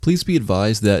Please be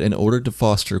advised that in order to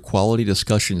foster quality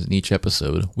discussions in each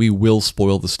episode, we will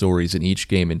spoil the stories in each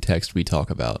game and text we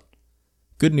talk about.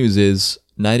 Good news is,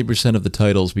 90% of the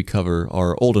titles we cover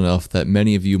are old enough that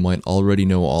many of you might already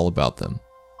know all about them.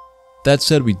 That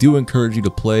said, we do encourage you to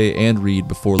play and read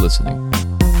before listening.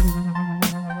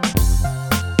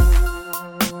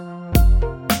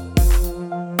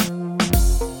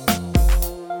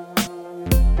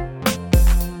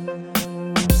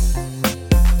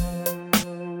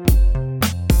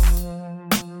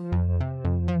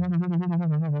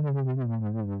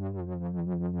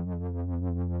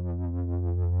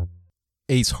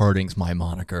 Ace Harding's my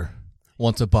moniker.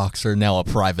 Once a boxer, now a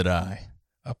private eye.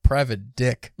 A private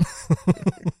dick.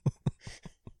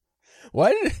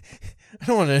 Why did... I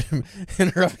don't want to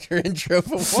interrupt your intro,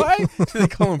 but why do they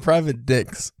call them private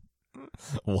dicks?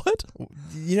 What?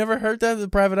 You never heard that? The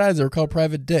private eyes are called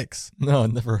private dicks. No, I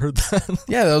never heard that.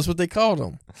 Yeah, that was what they called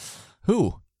them.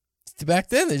 Who? Back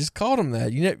then, they just called them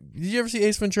that. Did you ever see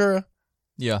Ace Ventura?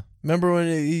 Yeah. Remember when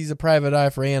he's a private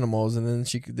eye for animals, and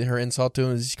then her insult to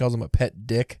him is she calls him a pet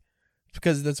dick? It's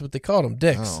because that's what they called him,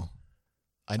 dicks. Oh,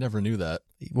 I never knew that.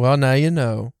 Well, now you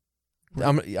know.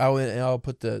 I'll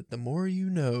put the more you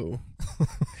know,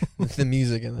 with the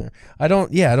music in there. I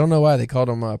don't know why they called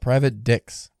them private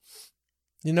dicks.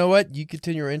 You know what? You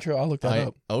continue your intro. I'll look that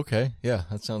up. Okay, yeah,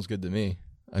 that sounds good to me.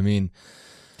 I mean,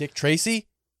 Dick Tracy.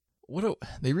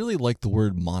 They really like the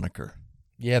word moniker.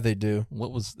 Yeah, they do.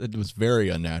 It was very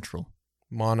unnatural.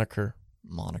 Moniker.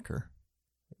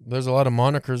 There's a lot of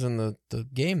monikers in the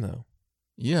game, though.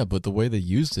 Yeah, but the way they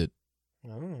used it. I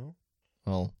don't know.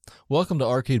 Well, welcome to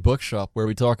Arcade Bookshop, where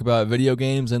we talk about video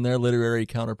games and their literary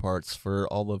counterparts for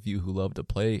all of you who love to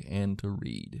play and to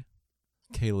read.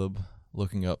 Caleb,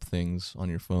 looking up things on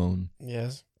your phone.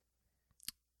 Yes.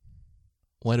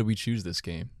 Why did we choose this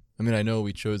game? I mean, I know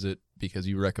we chose it because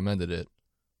you recommended it.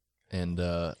 And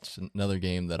it's another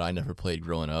game that I never played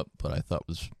growing up, but I thought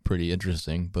was pretty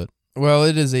interesting. Well,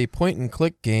 it is a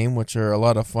point-and-click game, which are a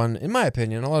lot of fun. In my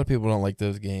opinion, a lot of people don't like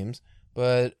those games.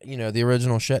 But, the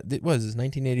original... What is this,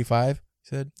 1985, you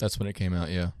said? That's when it came out,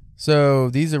 yeah. So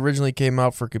these originally came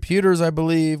out for computers, I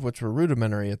believe, which were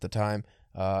rudimentary at the time,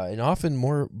 and often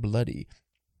more bloody.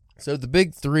 So the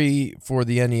big three for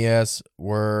the NES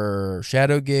were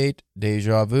Shadowgate,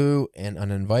 Deja Vu, and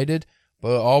Uninvited.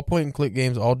 But all point-and-click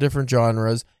games, all different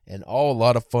genres, and all a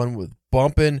lot of fun with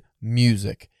bumping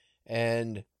music.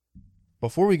 And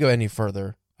before we go any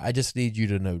further, I just need you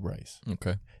to know, Bryce.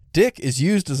 Okay. Dick is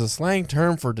used as a slang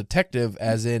term for detective,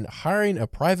 as in hiring a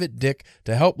private dick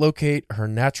to help locate her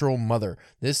natural mother.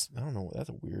 I don't know, that's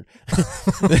a weird...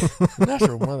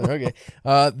 natural mother, okay.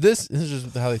 This is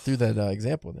just how they threw that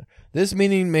example in there. This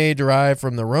meaning may derive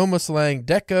from the Roma slang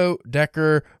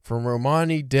decker, from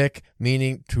Romani dick,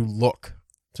 meaning to look.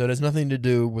 So it has nothing to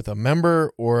do with a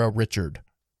member or a Richard.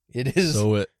 It is...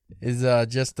 So it is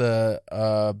just a...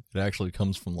 it actually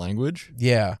comes from language?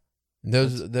 Yeah.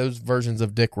 Those versions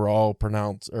of dick were all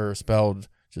pronounced or spelled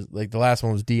just like the last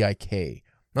one was D-I-K.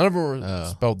 None of them were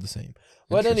spelled the same.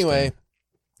 But anyway,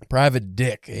 private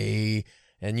dick.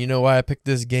 And you know why I picked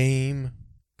this game?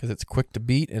 Because it's quick to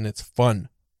beat and it's fun.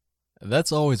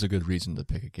 That's always a good reason to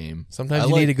pick a game. Sometimes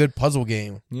you need a good puzzle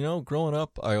game. Growing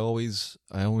up, I always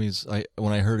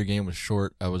when I heard a game was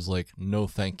short, I was like, no,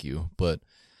 thank you. But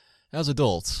as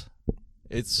adults,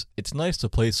 it's nice to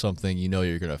play something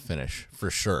you're gonna finish for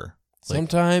sure.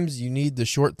 Sometimes you need the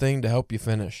short thing to help you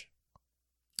finish.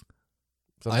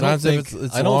 Sometimes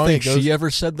I don't think she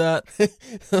ever said that.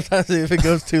 Sometimes if it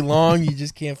goes too long, you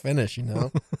just can't finish,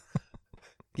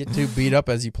 Get too beat up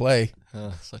as you play.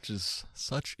 Such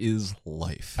is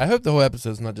life. I hope the whole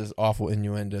episode's not just awful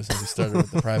innuendo since we started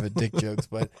with the private dick jokes.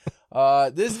 But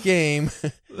this game,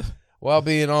 while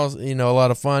being a lot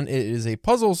of fun, it is a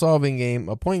puzzle-solving game,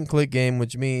 a point-and-click game,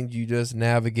 which means you just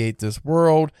navigate this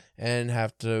world and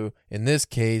have to, in this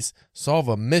case, solve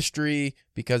a mystery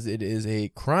because it is a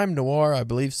crime noir, I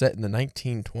believe, set in the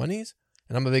 1920s.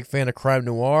 And I'm a big fan of crime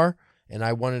noir, and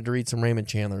I wanted to read some Raymond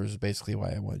Chandler, which is basically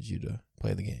why I wanted you to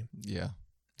play the game. Yeah.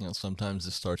 Sometimes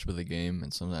it starts with a game,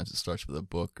 and sometimes it starts with a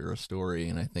book or a story,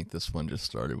 and I think this one just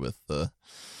started with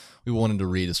we wanted to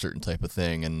read a certain type of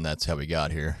thing, and that's how we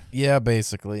got here. Yeah,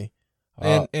 basically.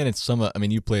 And it's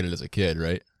you played it as a kid,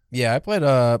 right? Yeah, I played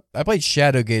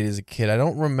Shadowgate as a kid. I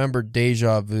don't remember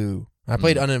Deja Vu. I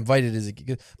played Uninvited as a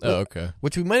kid. Okay.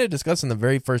 Which we might have discussed in the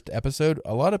very first episode.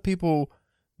 A lot of people,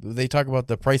 they talk about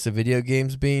the price of video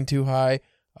games being too high.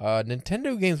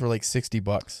 Nintendo games were like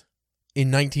 $60 in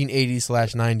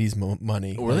 1980s/90s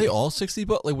money. Were they all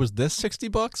 $60? Was this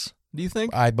 $60? Do you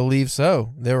think? I believe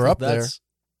so. They were up there.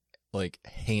 like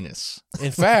heinous.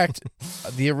 In fact,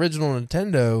 the original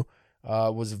Nintendo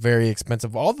was very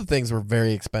expensive. All the things were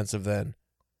very expensive then.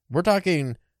 We're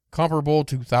talking comparable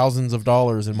to thousands of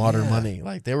dollars in modern money.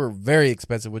 Like, they were very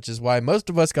expensive, which is why most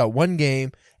of us got one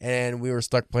game and we were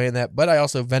stuck playing that. But I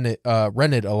also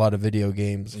rented a lot of video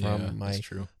games from my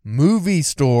movie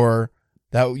store.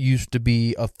 That used to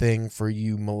be a thing for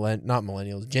you, not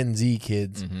millennials, Gen Z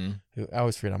kids. Mm-hmm. Who, I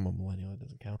always forget I'm a millennial. It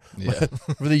doesn't count. Yeah.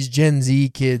 For these Gen Z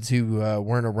kids who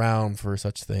weren't around for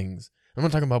such things. I'm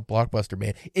not talking about Blockbuster,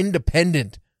 man.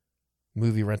 Independent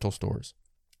movie rental stores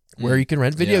where you can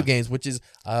rent video games, which is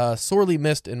sorely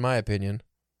missed in my opinion.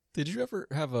 Did you ever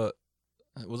have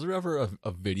was there ever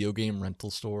a video game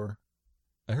rental store?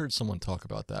 I heard someone talk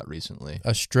about that recently.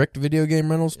 A strict video game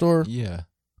rental store? Yeah.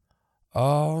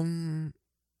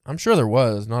 I'm sure there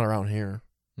was, not around here.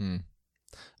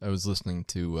 I was listening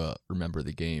to Remember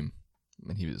the Game,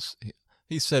 and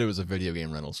he said it was a video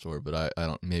game rental store, but I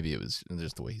don't. Maybe it was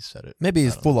just the way he said it. Maybe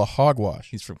he's full of hogwash.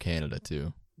 He's from Canada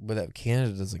too. But that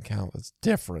Canada doesn't count. It's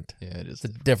different. Yeah, it is.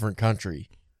 It's a different country.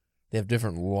 They have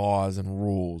different laws and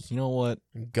rules. You know what?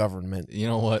 And government. You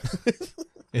know what?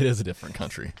 It is a different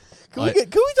country. Can we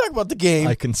talk about the game?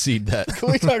 I concede that.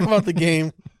 Can we talk about the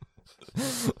game?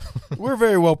 We're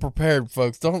very well prepared,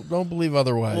 folks. Don't believe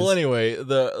otherwise. Well, anyway,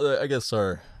 I guess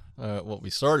our what we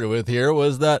started with here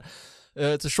was that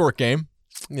it's a short game.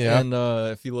 Yeah, and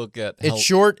if you look at it's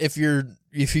short if you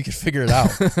can figure it out.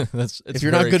 If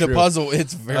you're not good at puzzle,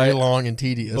 it's very long and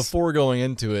tedious. Before going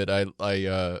into it, I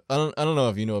don't know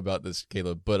if you know about this,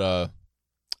 Caleb, but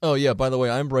oh yeah, by the way,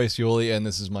 I'm Bryce Yoli, and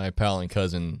this is my pal and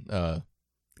cousin-in-law.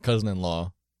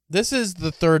 This is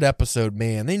the third episode,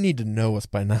 man. They need to know us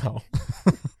by now.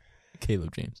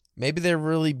 Caleb James. Maybe they're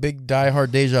really big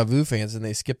diehard Deja Vu fans and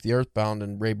they skip the Earthbound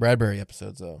and Ray Bradbury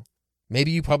episodes, though.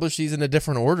 Maybe you publish these in a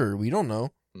different order. We don't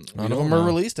know. None of them are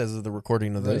released as of the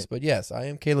recording of this. But yes, I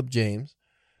am Caleb James,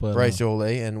 Bryce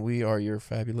Yole, and we are your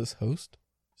fabulous host.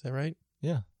 Is that right?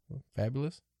 Yeah.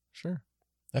 Fabulous? Sure.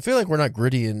 I feel like we're not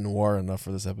gritty and noir enough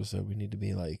for this episode. We need to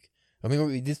be like... I mean,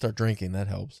 we did start drinking. That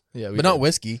helps. Yeah, but not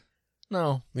whiskey.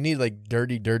 No. We need like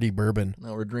dirty bourbon.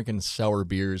 No, we're drinking sour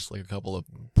beers like a couple of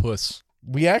puss.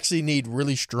 We actually need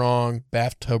really strong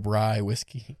bathtub rye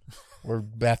whiskey or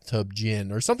bathtub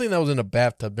gin or something that was in a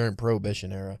bathtub during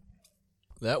Prohibition era.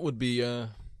 That would be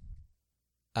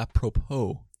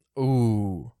apropos.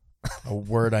 Ooh, a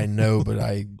word I know, but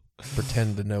I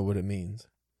pretend to know what it means.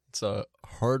 It's a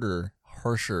harsher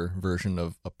version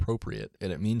of appropriate,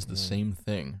 and it means the same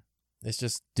thing. It's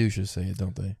just douches say it,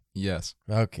 don't they? Yes.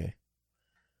 Okay.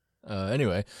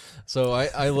 Anyway, so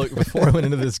I looked before I went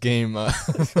into this game.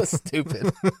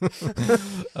 Stupid.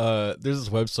 There's this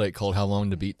website called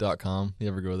howlongtobeat.com. You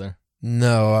ever go there?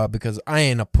 No, because I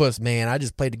ain't a puss, man. I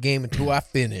just play the game until I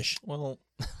finish. Well,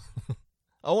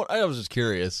 I was just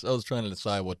curious. I was trying to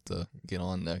decide what to get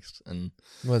on next, and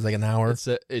what was it, like an hour?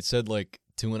 It said like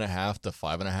 2.5 to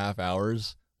 5.5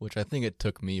 hours, which I think it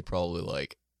took me probably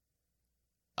like.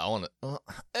 I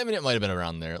mean, it might have been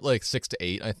around there, like 6 to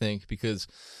 8, I think, because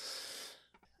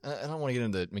I don't want to get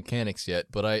into mechanics yet,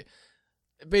 but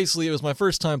basically, it was my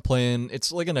first time playing.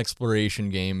 It's like an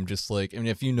exploration game, just like, I mean,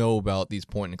 if you know about these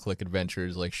point-and-click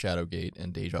adventures like Shadowgate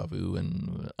and Deja Vu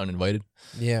and Uninvited.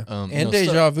 Yeah, and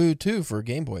Deja Vu, too, for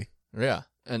Game Boy. Yeah,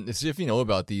 and if you know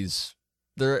about these,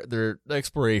 they're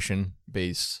exploration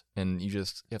based, and you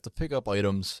have to pick up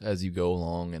items as you go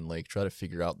along and like try to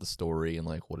figure out the story and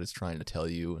like what it's trying to tell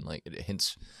you, and like it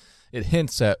hints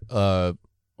at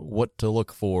what to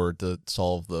look for to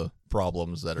solve the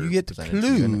problems that are you get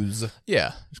clues.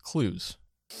 Yeah, there's clues.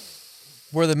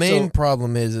 Where the main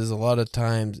problem is a lot of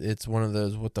times it's one of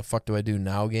those what the fuck do I do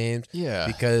now games. Yeah.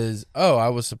 Because, I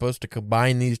was supposed to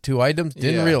combine these two items.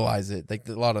 Didn't realize it. Like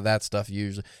a lot of that stuff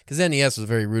usually. Because NES was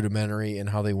very rudimentary in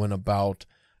how they went about.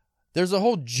 There's a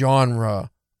whole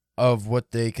genre of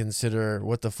what they consider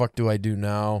what the fuck do I do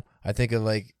now. I think of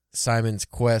like Simon's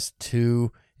Quest 2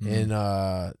 in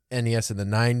NES in the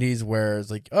 90s, where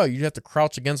it's like, you have to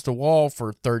crouch against a wall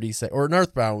for 30 seconds. Or an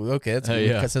Earthbound. Okay, that's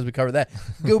good. Since we covered that.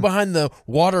 Go behind the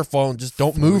waterfall and just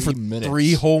don't move for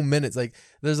 3 whole minutes. Like,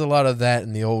 there's a lot of that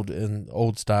in the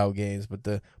old style games. But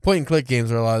the point-and-click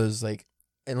games are a lot of those, like,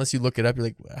 unless you look it up, you're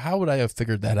like, how would I have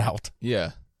figured that out?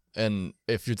 Yeah. And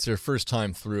if it's your first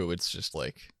time through, it's just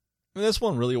like, I mean, this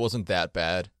one really wasn't that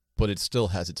bad. But it still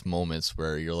has its moments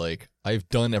where you're like, I've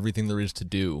done everything there is to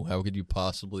do. How could you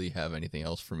possibly have anything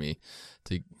else for me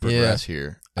to progress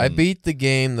here? And I beat the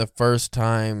game the first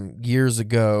time years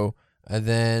ago, and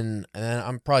then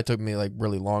I'm probably took me like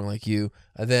really long like you.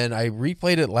 And then I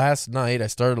replayed it last night. I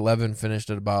started 11,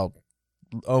 finished at about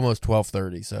almost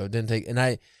 12:30. So it didn't take.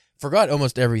 And forgot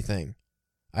almost everything.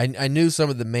 I knew some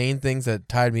of the main things that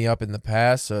tied me up in the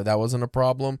past, so that wasn't a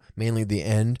problem, mainly the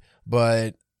end,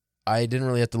 but I didn't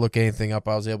really have to look anything up.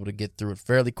 I was able to get through it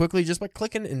fairly quickly just by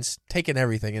clicking and taking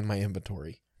everything in my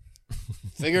inventory.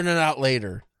 Figuring it out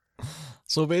later.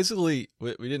 So basically,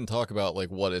 we didn't talk about like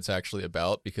what it's actually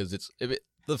about because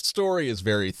the story is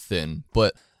very thin,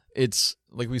 but it's,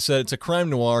 like we said, it's a crime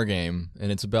noir game,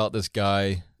 and it's about this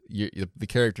guy, the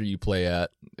character you play at,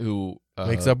 who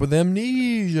wakes up with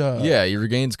amnesia. Yeah, he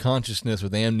regains consciousness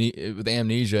with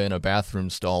amnesia in a bathroom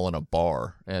stall in a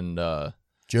bar, and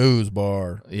Joe's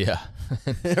bar. Yeah,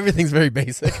 everything's very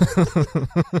basic.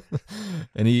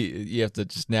 And you have to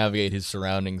just navigate his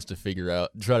surroundings to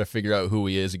try to figure out who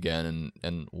he is again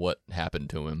and what happened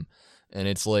to him. And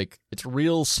it's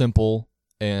real simple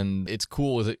and it's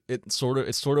cool. It's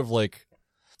sort of like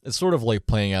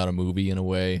playing out a movie in a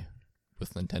way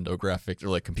with Nintendo graphics or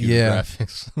like computer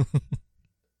graphics.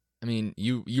 I mean,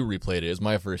 you replayed it. It was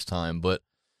my first time, but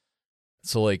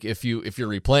so like if you're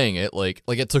replaying it, like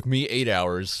it took me 8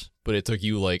 hours, but it took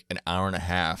you like an hour and a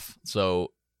half.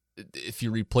 So if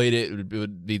you replayed it, it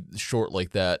would be short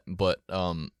like that. But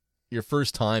your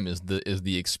first time is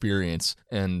the experience,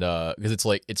 and because it's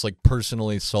like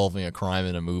personally solving a crime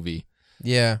in a movie.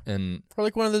 Yeah, and or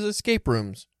like one of those escape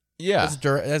rooms. Yeah,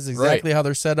 that's exactly how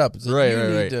they're set up. It's like, you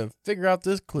need to figure out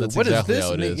this clue. That's what exactly is this?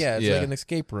 How it is. Yeah, it's like an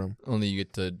escape room. Only you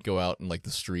get to go out in like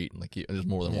the street, and like there's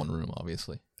more than one room,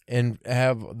 obviously, and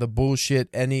have the bullshit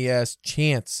NES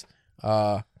chance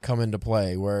come into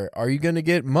play. Where are you going to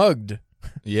get mugged?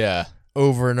 Yeah.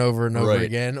 Over and over and over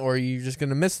again, or are you just going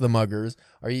to miss the muggers?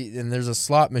 And there's a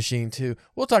slot machine too.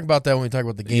 We'll talk about that when we talk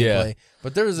about the gameplay. Yeah.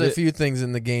 But there's a few things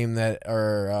in the game that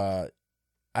are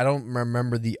I don't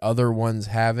remember the other ones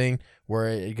having, where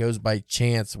it goes by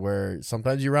chance, where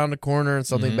sometimes you round a corner and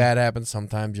something bad happens,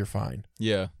 sometimes you're fine.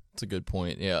 Yeah, that's a good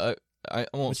point. Yeah, I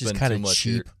won't spend too much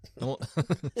cheap. Here.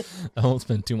 I won't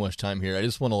spend too much time here. I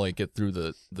just want to like get through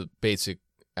the basic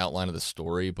outline of the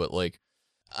story, but like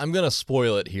I'm gonna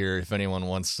spoil it here if anyone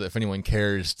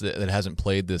cares that hasn't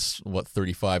played this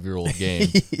 35-year-old game,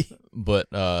 but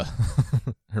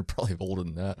they're probably older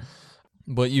than that.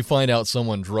 But you find out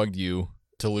someone drugged you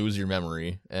to lose your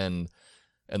memory, and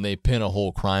they pin a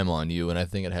whole crime on you, and I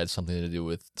think it had something to do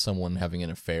with someone having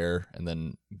an affair and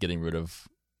then getting rid of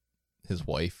his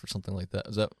wife or something like that.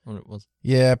 Is that what it was?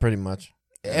 Yeah, pretty much.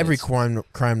 Every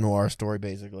crime noir story,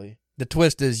 basically. The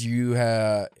twist is you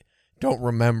don't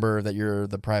remember that you're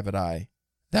the private eye.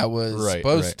 That was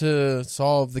supposed to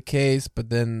solve the case, but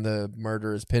then the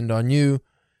murder is pinned on you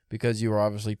because you were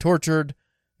obviously tortured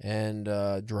and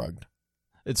drugged.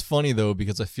 It's funny though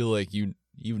because I feel like you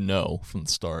know from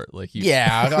the start, like you.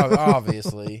 Yeah,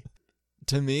 obviously.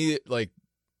 To me, like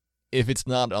if it's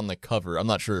not on the cover, I'm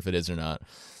not sure if it is or not,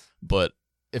 but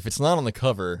if it's not on the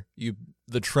cover,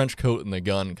 the trench coat and the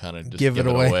gun kind of just give it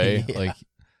away. Yeah. Like.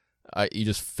 You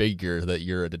just figure that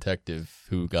you're a detective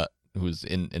who was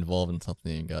involved in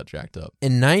something and got jacked up.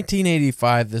 In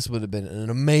 1985, this would have been an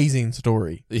amazing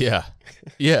story. Yeah,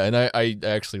 yeah, and I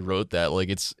actually wrote that. Like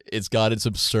it's got its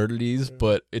absurdities,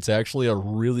 but it's actually a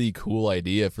really cool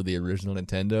idea for the original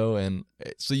Nintendo. And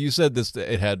so you said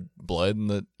it had blood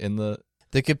in the.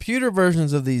 The computer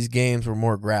versions of these games were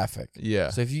more graphic.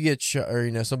 Yeah. So if you get shot,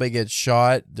 or somebody gets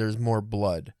shot, there's more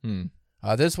blood.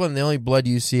 This one, the only blood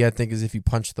you see, I think, is if you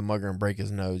punch the mugger and break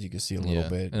his nose. You can see a little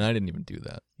bit. And I didn't even do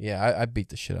that. Yeah, I beat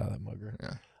the shit out of that mugger.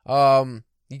 Yeah.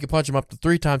 You can punch him up to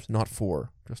 3 times, not 4.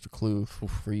 Just a clue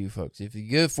for you folks. If you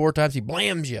get 4 times, he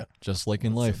blams you. Just like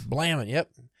in life. Blamming,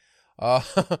 yep.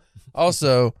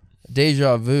 Also,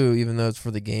 Deja Vu, even though it's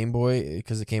for the Game Boy,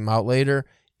 because it came out later,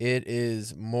 it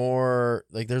is more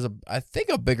like there's I think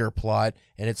a bigger plot,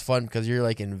 and it's fun because you're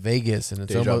like in Vegas, and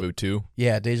it's Deja Vu 2.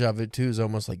 Yeah, Deja Vu 2 is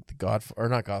almost like the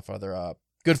Godfather,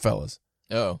 Goodfellas.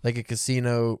 Oh, like a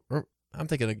casino. Or I'm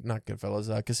thinking of, not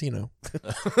Goodfellas, Casino.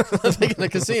 I'm thinking of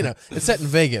Casino. It's set in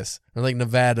Vegas or like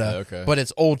Nevada, but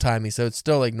it's old timey, so it's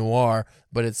still like noir,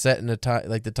 but it's set in a time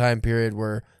like the time period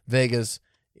where Vegas.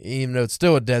 Even though it's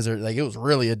still a desert, like it was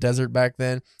really a desert back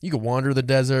then. You could wander the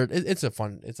desert. It's a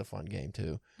fun game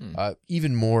too.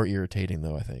 Even more irritating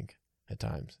though, I think, at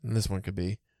times. And this one could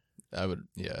be. I would,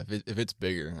 yeah. If it's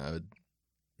bigger, I would.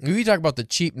 If you talk about the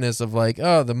cheapness of like,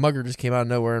 oh, the mugger just came out of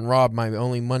nowhere and robbed my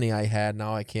only money I had.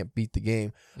 Now I can't beat the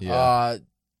game. Yeah.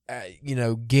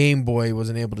 Game Boy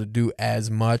wasn't able to do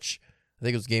as much. I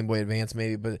think it was Game Boy Advance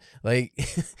maybe, but like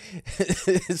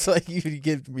it's like you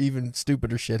get even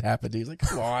stupider shit happen to you. It's like,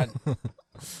 come on.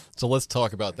 So let's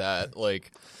talk about that.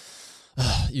 Like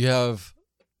you have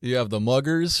the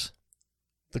muggers,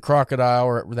 the crocodile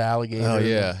or the alligator. Oh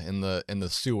yeah, in the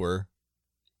sewer.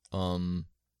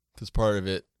 Because Because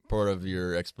part of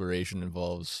your exploration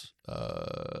involves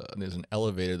there's an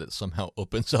elevator that somehow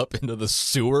opens up into the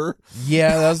sewer.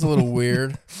 Yeah, that's a little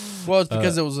weird. Well, it's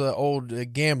because it was an old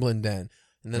gambling den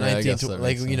in the 1920s.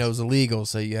 Like, you know, it was illegal,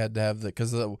 so you had to have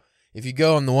because if you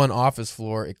go on the one office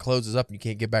floor, it closes up and you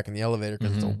can't get back in the elevator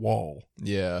because it's a wall.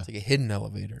 Yeah. It's like a hidden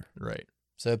elevator. Right.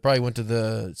 So it probably went to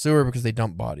the sewer because they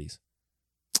dump bodies.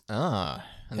 Ah.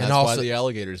 And that's why the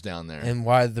alligator's down there. And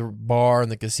why the bar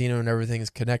and the casino and everything is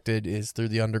connected is through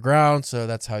the underground, so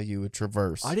that's how you would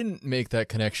traverse. I didn't make that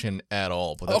connection at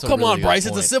all. But that's come on, Bryce.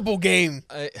 Point. It's a simple game.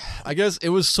 I guess it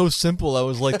was so simple. I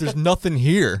was like, there's nothing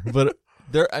here. But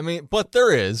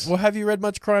there is. Well, have you read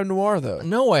much crime noir, though?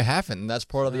 No, I haven't. That's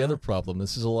part of the other problem.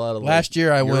 This is a lot of last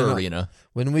year I went arena.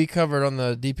 When we covered on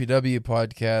the DPW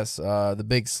podcast, The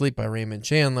Big Sleep by Raymond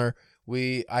Chandler.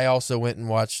 I also went and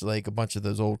watched like a bunch of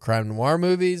those old crime noir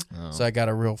movies, so I got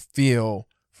a real feel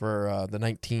for the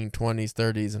 1920s,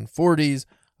 30s, and 40s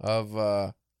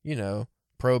of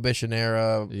Prohibition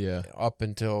era, up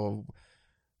until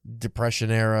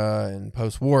Depression era and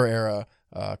post-war era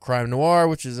crime noir,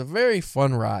 which is a very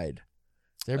fun ride.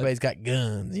 Everybody's got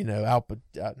guns, not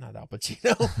Al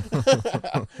Pacino,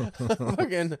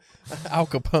 fucking Al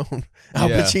Capone. Al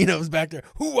Pacino's back there.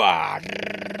 Hoo-ah!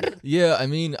 Yeah, I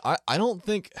mean, I don't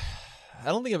think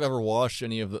I've ever watched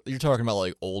any of the. You're talking about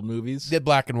like old movies, the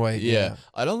black and white. Yeah,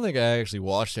 I don't think I actually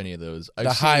watched any of those.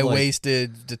 The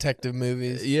high-waisted detective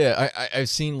movies. Yeah, I've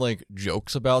seen like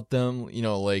jokes about them,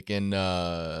 like in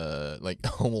like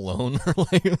Home Alone or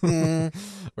like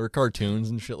or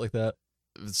cartoons and shit like that.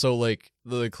 So like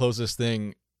the closest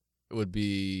thing would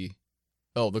be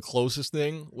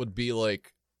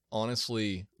like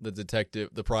honestly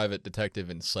the private detective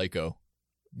in Psycho.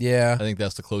 Yeah, I think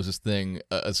that's the closest thing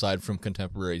aside from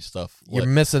contemporary stuff. You're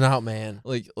missing out, man.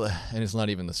 Like, and it's not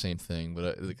even the same thing,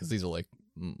 but because these are like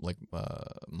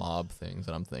mob things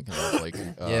that I'm thinking of. Like,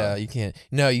 yeah, you can't.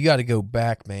 No, you got to go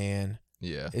back, man.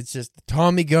 Yeah, it's just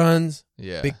Tommy guns.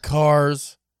 Yeah, big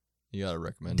cars. You gotta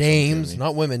recommend dames,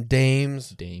 not women,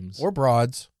 dames or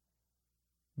broads.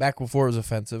 Back before it was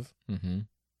offensive. Mm-hmm.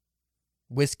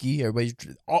 Whiskey,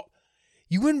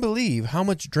 you wouldn't believe how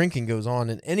much drinking goes on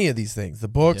in any of these things. The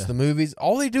books, the movies,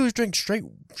 all they do is drink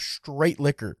straight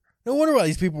liquor. No wonder why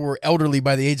these people were elderly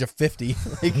by the age of 50.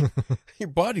 Like, your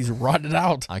body's rotted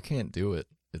out. I can't do it.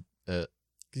 Because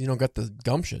you don't got the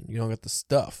gumption. You don't got the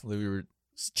stuff. We were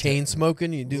chain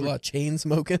smoking. You do a lot of chain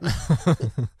smoking.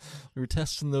 We were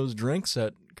testing those drinks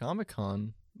at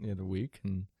Comic-Con the other week,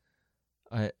 and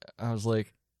I was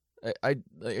like, I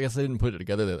guess I didn't put it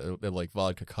together. They're like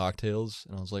vodka cocktails,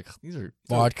 and I was like, these are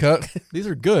vodka. These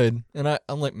are good, and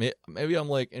I'm like, maybe I'm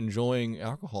like enjoying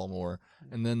alcohol more.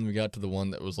 And then we got to the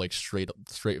one that was like straight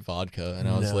vodka, and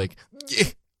I was like,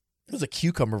 it was a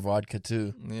cucumber vodka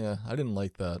too. Yeah, I didn't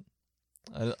like that.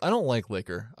 I don't like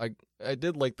liquor. I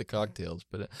did like the cocktails,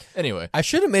 but anyway, I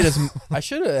should have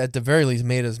at the very least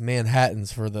made us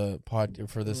Manhattans for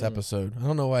this episode. I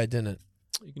don't know why I didn't.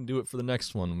 You can do it for the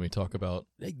next one when we talk about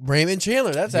Raymond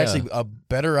Chandler. That's actually a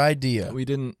better idea. We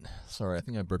didn't. Sorry, I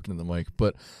think I burped into the mic,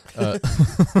 but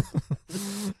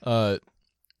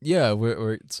yeah.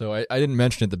 So I didn't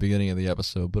mention it at the beginning of the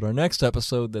episode, but our next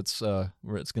episode, that's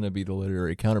where it's going to be the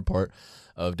literary counterpart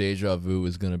of Deja Vu,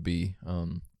 is going to be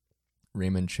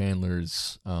Raymond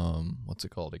Chandler's what's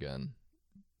it called again?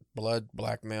 Blood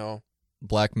Blackmail.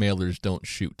 Blackmailers Don't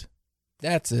Shoot.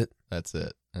 That's it. That's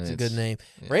it. It's a good name.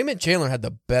 Yeah. Raymond Chandler had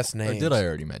the best name. Or did I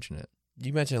already mention it?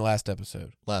 You mentioned it last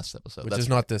episode. Which is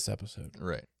not this episode.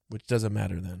 Right. Which doesn't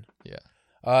matter then.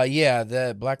 Yeah. Yeah,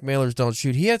 the Blackmailers Don't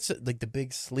Shoot. He had like The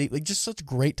Big Sleep, like just such a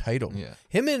great title. Yeah.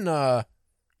 Him and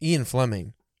Ian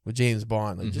Fleming with James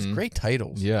Bond, like just great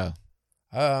titles. Yeah.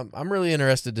 I'm really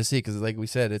interested to see, because like we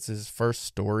said, it's his first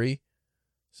story.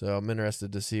 So I'm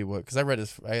interested to see because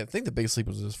I think The Big Sleep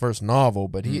was his first novel,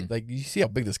 but he you see how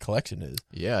big this collection is.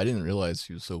 Yeah, I didn't realize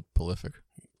he was so prolific.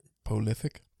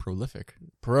 Prolific.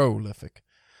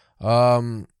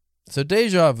 So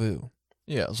Deja Vu.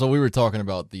 Yeah, so we were talking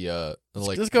about the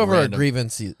like. Let's go over our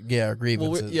grievances. Yeah, our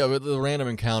grievances. Well, with the random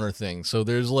encounter thing. So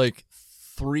there's like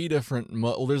three different.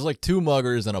 There's like two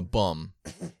muggers and a bum,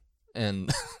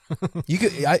 and you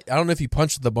could. I don't know if you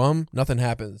punch the bum, nothing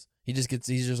happens. He's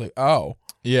just like, oh.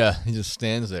 Yeah, he just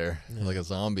stands there like a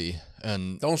zombie.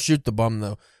 And don't shoot the bum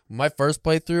though. My first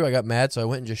playthrough, I got mad, so I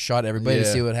went and just shot everybody to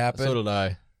see what happened. So did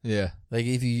I. Yeah. Like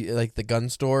if you like the gun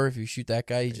store, if you shoot that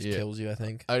guy, he just kills you, I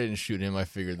think. I didn't shoot him. I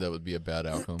figured that would be a bad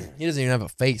outcome. He doesn't even have a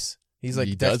face. He's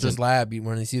like Dexter's Lab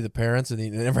when you see the parents and they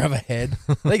never have a head.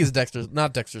 I think it's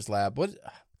not Dexter's Lab. What?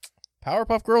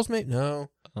 Powerpuff Girls, mate? No.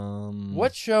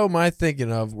 What show am I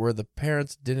thinking of where the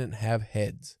parents didn't have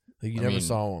heads? Like you I never mean,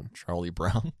 saw him. Charlie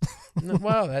Brown. No,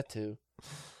 well, that too.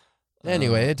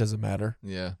 Anyway, it doesn't matter.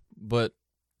 Yeah, but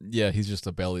yeah, he's just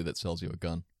a belly that sells you a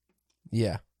gun.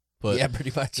 Yeah. But yeah,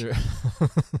 pretty much.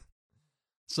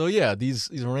 So yeah, these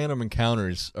random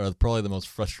encounters are probably the most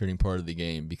frustrating part of the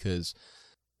game because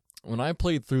when I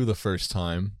played through the first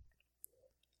time,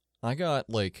 I got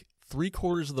like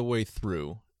 3/4 of the way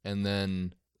through, and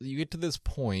then you get to this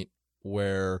point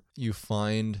where you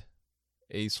find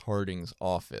Ace Harding's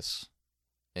office,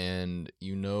 and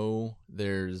you know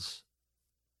there's,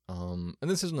 and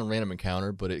this isn't a random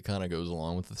encounter, but it kind of goes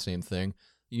along with the same thing.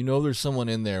 You know there's someone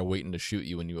in there waiting to shoot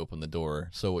you when you open the door.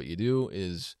 So what you do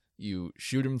is you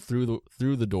shoot him through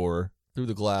the door, through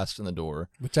the glass in the door.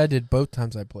 Which I did both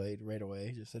times I played right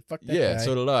away. Just said, fuck that Yeah, guy.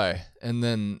 so did I. And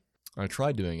then I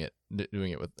tried doing it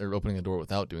with, or opening the door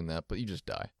without doing that, but you just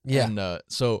die. Yeah. And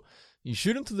so you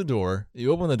shoot him through the door,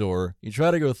 you open the door, you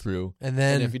try to go through, And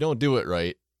then and if you don't do it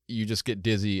right, you just get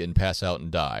dizzy and pass out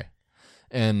and die.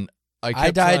 And I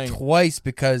I died trying, twice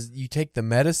because you take the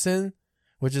medicine,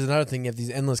 which is another thing. You have these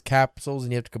endless capsules,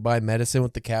 and you have to combine medicine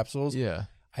with the capsules. Yeah.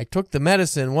 I took the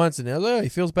medicine once, and he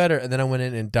feels better. And then I went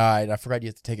in and died. I forgot you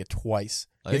have to take it twice.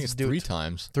 I think it's 3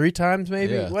 times. 3 times,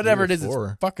 maybe? Yeah, Whatever 3 it or is, 4.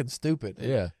 it's fucking stupid.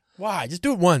 Yeah. Why? Just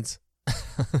do it once.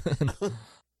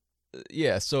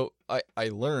 Yeah, so I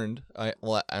learned, I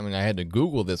had to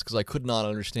Google this because I could not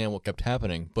understand what kept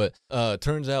happening, but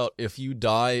turns out if you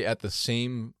die at the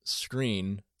same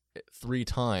screen 3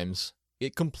 times,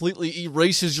 it completely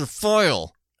erases your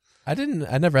file. I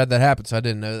never had that happen, so I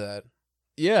didn't know that.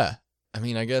 Yeah. I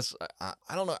mean, I guess, I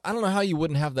don't know how you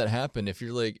wouldn't have that happen if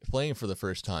you're, like, playing for the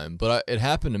first time, but it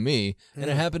happened to me, and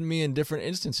it happened to me in different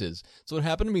instances. So it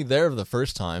happened to me there the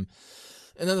first time,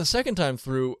 and then the second time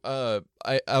through, I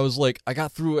was like, I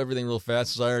got through everything real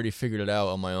fast because I already figured it out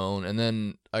on my own, and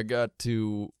then I got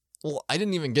to, well, I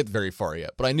didn't even get very far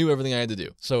yet, but I knew everything I had to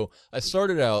do. So I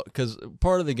started out, because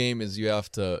part of the game is you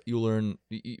learn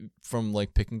from,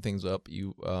 like, picking things up,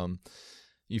 you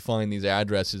find these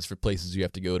addresses for places you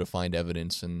have to go to find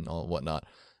evidence and all whatnot,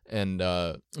 and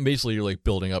basically you're like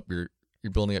building up your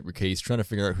case, trying to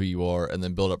figure out who you are, and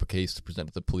then build up a case to present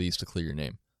to the police to clear your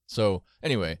name. So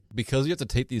anyway, because you have to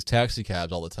take these taxi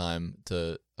cabs all the time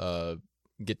to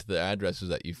get to the addresses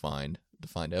that you find to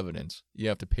find evidence, you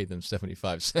have to pay them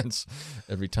 75 cents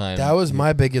every time. That was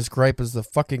my biggest gripe, is the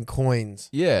fucking coins.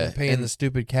 Yeah, And paying the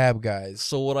stupid cab guys.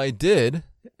 So what I did,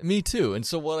 me too, and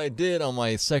so what I did on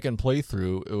my second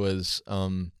playthrough, it was,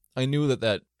 I knew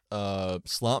that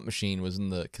slot machine was in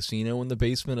the casino in the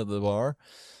basement of the bar,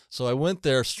 so I went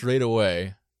there straight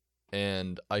away,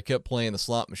 and I kept playing the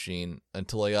slot machine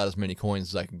until I got as many coins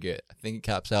as I could get. I think it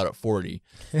caps out at 40.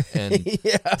 And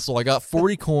Yeah. so I got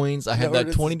 40 coins. I had where that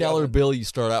this is $20 going. bill you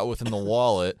start out with in the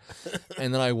wallet.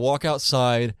 And then I walk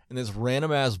outside, and this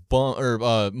random-ass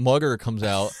mugger comes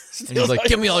out, and he's like,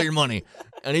 give me all your money.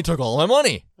 And he took all my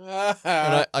money.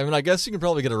 And I guess you can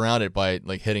probably get around it by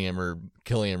like hitting him or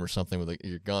killing him or something with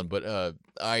your gun. But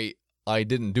I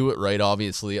didn't do it right,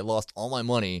 obviously. I lost all my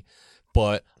money.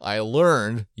 But I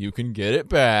learned you can get it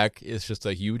back. It's just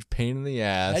a huge pain in the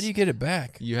ass. How do you get it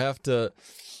back? You have to.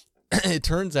 It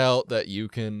turns out that you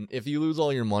can, if you lose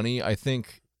all your money. I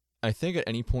think at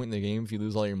any point in the game, if you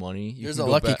lose all your money, There's a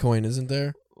lucky coin, isn't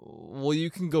there? Well, you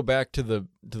can go back to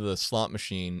the slot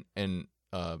machine and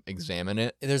examine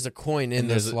it. There's a coin in And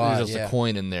the slot. There's just a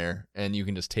coin in there, and you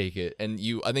can just take it. And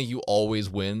I think you always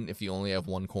win if you only have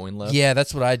 1 coin left. Yeah,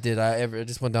 that's what I did. I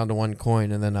just went down to 1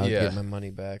 coin, and then I would Yeah. get my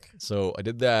money back. So I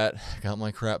did that, got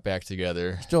my crap back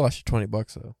together, Still lost you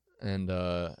 $20 though. and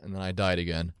then I died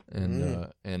again, and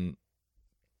then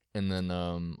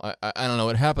I don't know.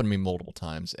 It happened to me multiple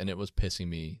times, and it was pissing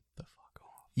me the fuck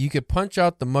off. You could punch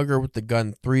out the mugger with the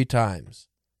gun 3 times,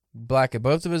 blacken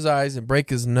both of his eyes, and break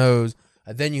his nose.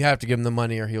 And then you have to give him the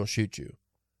money, or he'll shoot you.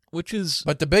 Which is,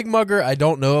 But the big mugger, I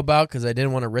don't know about because I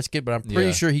didn't want to risk it. But I'm pretty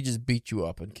Yeah. sure he just beats you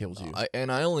up and kills you. I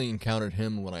only encountered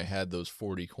him when I had those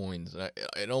 40 coins. And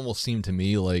it almost seemed to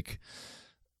me like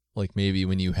maybe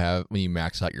when you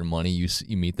max out your money,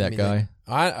 you meet that guy.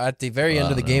 At the very end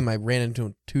of the game, I ran into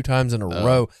him 2 times in a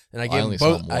row, and I gave him only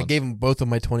saw both. him I once. gave him both of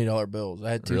my $20 bills.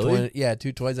 I had 2 Really?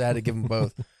 2 toys. I had to give him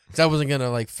both because I wasn't gonna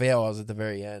like fail. I was at the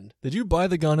very end. Did you buy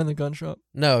the gun in the gun shop?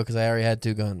 No, because I already had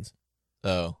 2 guns.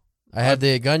 Oh, I had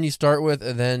the gun you start with,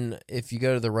 and then if you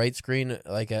go to the right screen,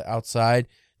 like outside,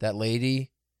 that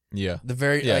lady, yeah, the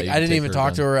very Yeah, like you I can didn't take even her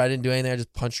talk to gun. her. I didn't do anything. I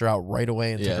just punched her out right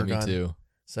away and took yeah, her me gun. too.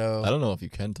 So I don't know if you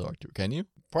can talk to her. Can you?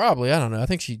 probably, I don't know. I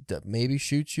think she maybe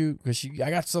shoots you because I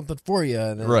got something for you.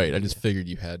 And then, Right. I just figured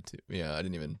you had to. Yeah, I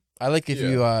didn't even. I like if Yeah.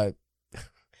 you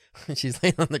when she's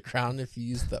laying on the ground, if you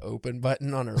use the open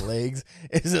button on her legs,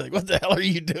 it's like, what the hell are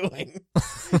you doing?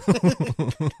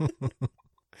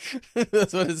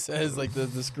 That's what it says, like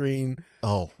the screen.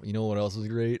 Oh, you know what else is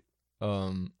great?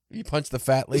 You punch the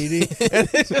fat lady, and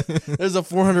there's a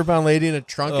 400-pound lady in a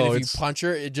trunk, and if you punch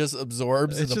her, it just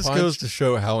absorbs the punch. It just goes to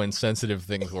show how insensitive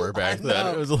things were back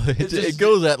then. It was like, It just- it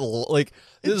goes at like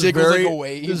It this jiggles very like a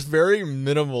wave. this very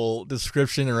minimal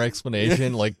description or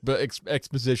explanation, like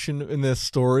exposition in this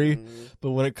story.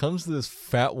 But when it comes to this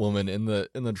fat woman in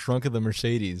the trunk of the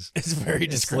Mercedes, It's very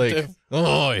it's descriptive. like,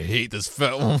 oh, I hate this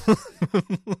fat woman.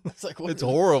 It's like, what It's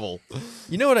horrible.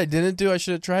 You know what I didn't do? I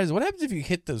should have tried. Is what happens if you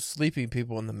hit those sleeping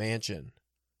people in the mansion?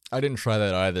 I didn't try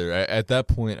that either. At that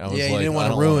point, I was Yeah, like, you didn't I want to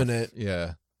don't ruin wanna- it.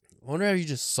 Yeah. I wonder how you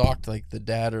just socked like the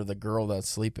dad or the girl that's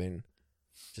sleeping.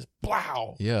 Just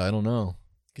blow. Yeah, I don't know.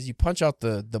 Because you punch out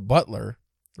the butler.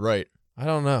 Right. I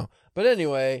don't know. But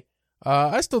anyway,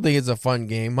 I still think it's a fun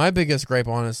game. My biggest gripe,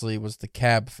 honestly, was the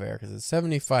cab fare because it's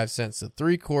 75 cents to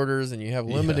 3/4 and you have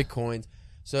limited coins.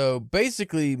 So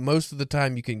basically, most of the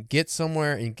time you can get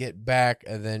somewhere and get back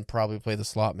and then probably play the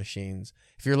slot machines.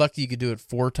 If you're lucky, you could do it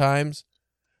 4 times.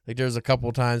 Like there's a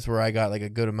couple times where I got like a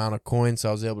good amount of coins, so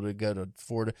I was able to go to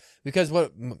 4. Because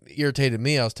what irritated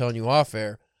me, I was telling you off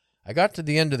air, I got to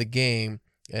the end of the game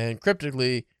and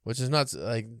cryptically, which is not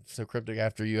like so cryptic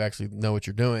after you actually know what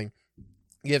you're doing,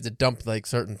 you have to dump like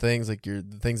certain things, like the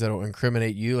things that will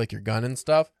incriminate you, like your gun and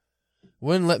stuff.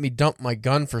 Wouldn't let me dump my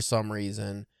gun for some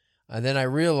reason, and then I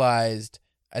realized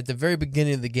at the very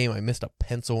beginning of the game I missed a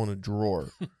pencil in a drawer,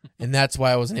 and that's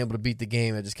why I wasn't able to beat the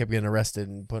game. I just kept getting arrested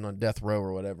and put on death row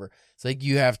or whatever. It's like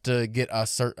you have to get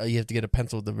a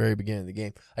pencil at the very beginning of the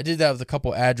game. I did that with a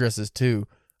couple addresses too.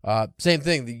 Same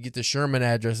thing. You get the Sherman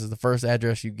address is the first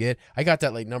address you get. I got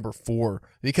that like number 4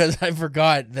 because I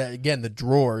forgot that again the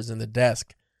drawers and the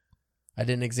desk. I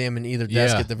didn't examine either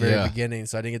desk at the very beginning,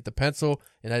 so I didn't get the pencil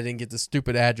and I didn't get the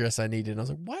stupid address I needed. And I was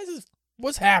like, "Why is this?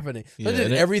 What's happening?" So I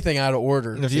did everything out of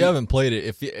order. And if you haven't played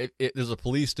it, if there's a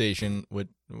police station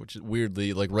which is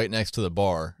weirdly like right next to the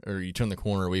bar, or you turn the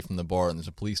corner away from the bar and there's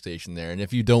a police station there, and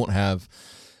if you don't have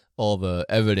all the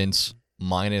evidence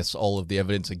minus all of the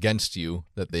evidence against you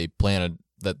that they planted,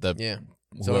 that the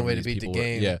it's the only way to beat the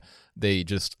game. They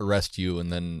just arrest you,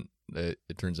 and then it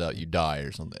turns out you die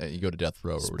or something. You go to death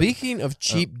row. Or Speaking of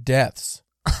cheap deaths,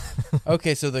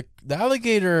 okay, so the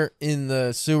alligator in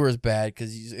the sewer is bad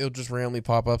because it'll just randomly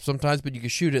pop up sometimes, but you can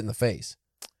shoot it in the face.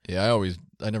 Yeah,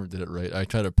 I never did it right. I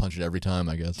try to punch it every time,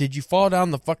 I guess. Did you fall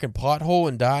down the fucking pothole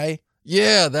and die?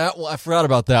 Yeah, that one. I forgot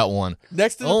about that one.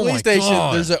 Next to the police station,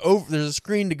 there's a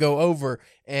screen to go over,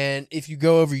 and if you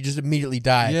go over, you just immediately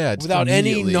die. Yeah, without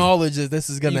any knowledge that this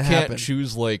is going to happen. You can't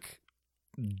choose like,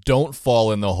 don't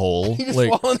fall in the hole. You just like,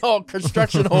 fall in the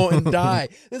construction hole and die.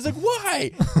 It's like,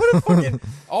 why? What a fucking...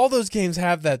 All those games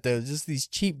have that though. Just these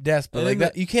cheap deaths, but like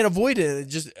that, you can't avoid it. It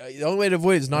just the only way to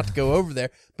avoid it is not to go over there.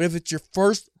 But if it's your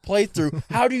first playthrough,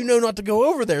 how do you know not to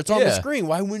go over there? It's on the screen.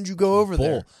 Why wouldn't you go over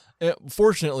there?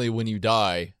 Fortunately, when you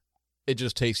die, it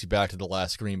just takes you back to the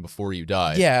last screen before you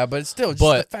die. Yeah, but it's still just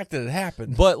the fact that it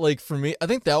happened. But like for me, I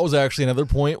think that was actually another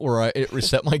point where it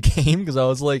reset my game because I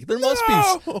was like, there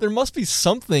must be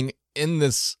something in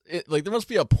this. There must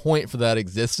be a point for that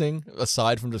existing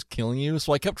aside from just killing you.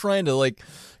 So I kept trying to like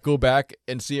go back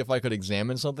and see if I could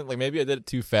examine something. Like maybe I did it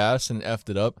too fast and effed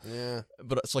it up. Yeah.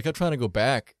 But so I kept trying to go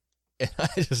back. And I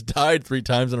just died 3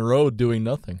 times in a row doing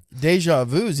nothing. Deja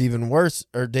Vu is even worse,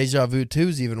 or Deja Vu 2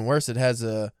 is even worse. It has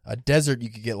a desert you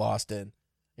could get lost in.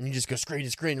 And you just go screen to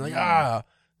screen. You're like,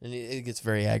 and it gets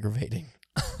very aggravating.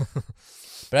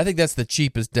 But I think that's the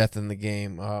cheapest death in the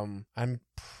game. I'm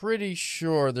pretty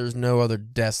sure there's no other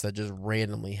deaths that just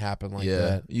randomly happen like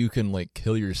that. You can like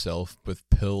kill yourself with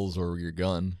pills or your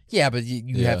gun. Yeah, but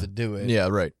you have to do it. Yeah,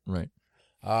 right.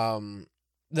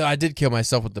 No, I did kill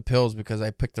myself with the pills because I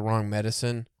picked the wrong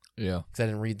medicine. Yeah. Because I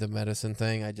didn't read the medicine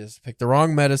thing. I just picked the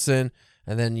wrong medicine,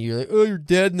 and then you're like, oh, you're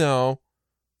dead now.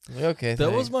 Like, okay,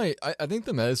 that was my... I think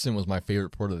the medicine was my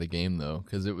favorite part of the game, though,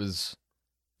 because it was...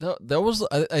 That was...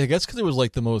 I guess because it was,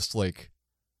 like, the most, like,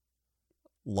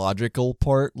 logical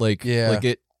part. Like, like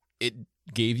it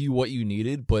gave you what you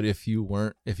needed, but if you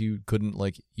couldn't,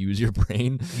 like, use your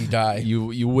brain... You die.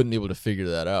 You wouldn't be able to figure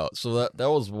that out. So that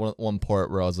was one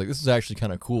part where I was like, this is actually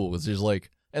kind of cool, because there's, like...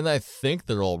 And I think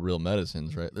they're all real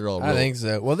medicines, right? They're all real. I think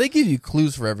so. Well, they give you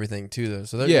clues for everything, too, though.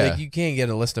 So like, you can't get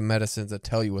a list of medicines that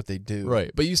tell you what they do.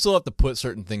 Right. But you still have to put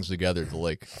certain things together to,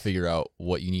 like, figure out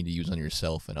what you need to use on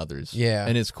yourself and others. Yeah.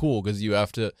 And it's cool because you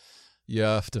have to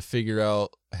figure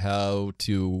out how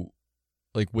to,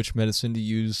 like, which medicine to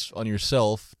use on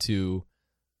yourself to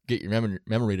get your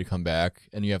memory to come back,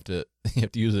 and you have to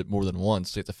use it more than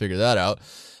once. So you have to figure that out,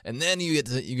 and then you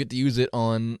get to use it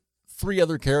on 3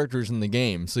 other characters in the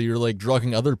game. So you're like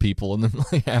drugging other people and then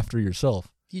like after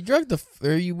yourself. You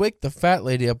wake the fat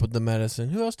lady up with the medicine.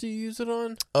 Who else do you use it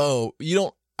on? Oh, you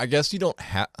don't. I guess you don't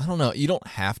have. I don't know. You don't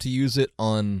have to use it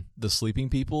on the sleeping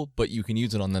people, but you can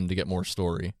use it on them to get more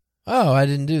story. Oh, I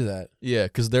didn't do that. Yeah,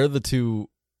 because they're the 2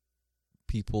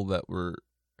 people that were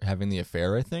having the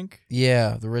affair, I think.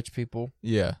 Yeah, the rich people.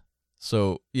 Yeah.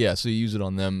 So you use it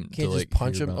on them. Can't to, just like,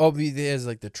 punch hear them. about- Oh, he has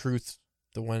like the truth.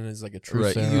 The one is like a truth.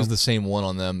 Right. serum. You use the same one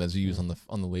on them as you use on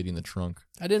the lady in the trunk.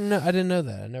 I didn't know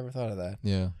that. I never thought of that.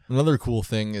 Yeah. Another cool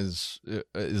thing is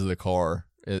the car.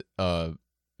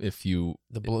 If you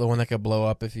The one that could blow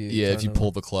up if you if you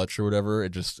pull the clutch or whatever, it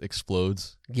just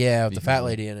explodes. Yeah, with the fat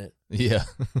lady in it. Yeah.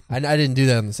 I didn't do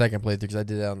that on the second playthrough because I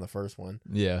did that on the first one.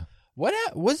 Yeah.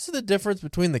 What's the difference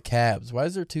between the cabs? Why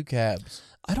is there 2 cabs?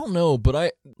 I don't know,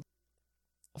 but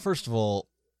first of all,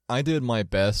 I did my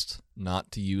best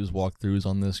not to use walkthroughs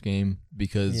on this game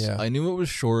because I knew it was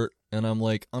short, and I'm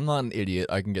like, I'm not an idiot.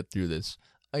 I can get through this.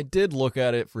 I did look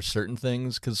at it for certain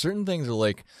things, because certain things are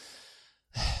like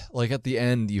at the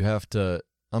end, you have to,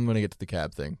 I'm going to get to the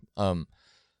cab thing.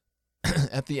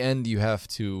 At the end, you have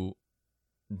to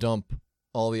dump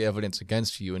all the evidence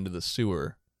against you into the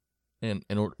sewer in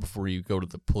order before you go to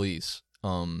the police,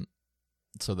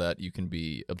 so that you can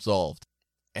be absolved.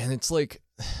 And it's like,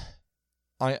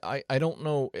 I don't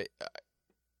know,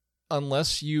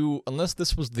 unless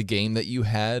this was the game that you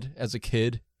had as a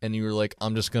kid and you were like,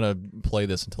 I'm just gonna play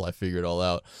this until I figure it all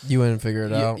out. You wouldn't figure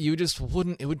it out. You just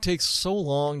wouldn't. It would take so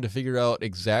long to figure out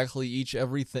exactly each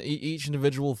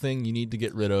individual thing you need to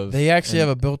get rid of. They actually have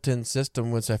a built-in system,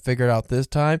 which I figured out this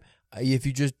time. If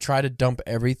you just try to dump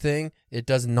everything, it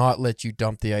does not let you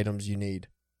dump the items you need.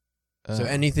 So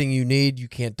anything you need, you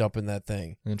can't dump in that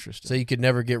thing. Interesting. So you could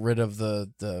never get rid of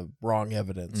the wrong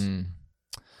evidence.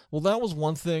 Well, that was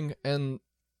one thing, and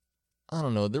I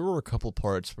don't know. There were a couple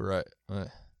parts where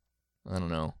I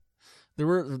don't know. There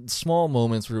were small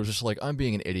moments where it was just like, I'm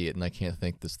being an idiot and I can't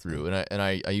think this through, and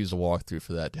I used a walkthrough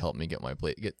for that to help me get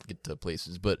get to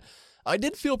places. But I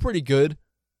did feel pretty good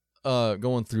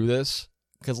going through this,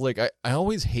 because like I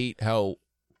always hate how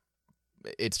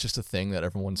it's just a thing that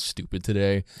everyone's stupid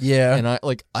today. Yeah. And I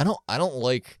don't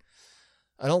like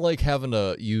having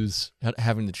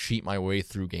to cheat my way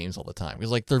through games all the time,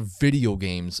 because like they're video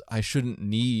games. I shouldn't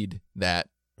need that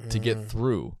to get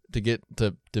through,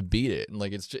 to beat it. And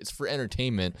like it's for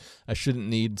entertainment. I shouldn't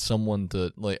need someone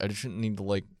to like. I just shouldn't need to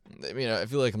like. I mean, I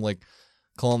feel like I'm like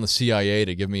calling the CIA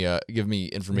to give me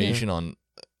information on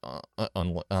I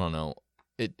don't know.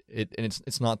 And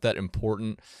it's not that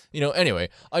important, Anyway,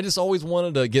 I just always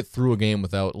wanted to get through a game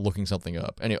without looking something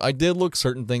up. Anyway, I did look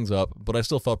certain things up, but I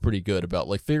still felt pretty good about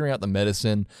like figuring out the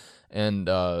medicine and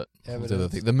the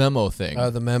memo thing. Oh,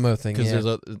 the memo thing. Because there's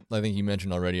I think you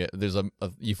mentioned already. There's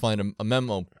you find a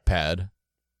memo pad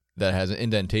that has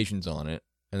indentations on it,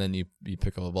 and then you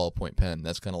pick up a ballpoint pen.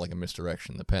 That's kind of like a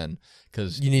misdirection, the pen,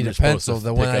 because you need a pencil.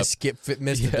 The one I missed at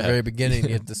the very beginning,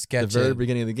 you have to sketch the very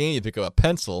beginning of the game, you pick up a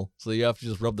pencil, so you have to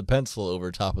just rub the pencil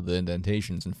over top of the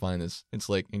indentations and find this. It's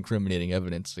like incriminating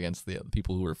evidence against the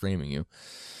people who are framing you.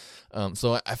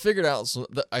 So I figured out.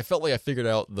 I felt like I figured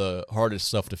out the hardest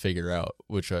stuff to figure out,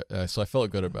 which I felt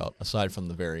good about. Aside from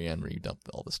the very end where you dump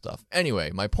all this stuff.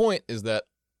 Anyway, my point is that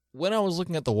when I was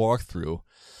looking at the walkthrough,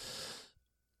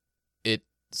 it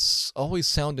always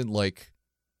sounded like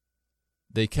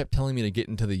they kept telling me to get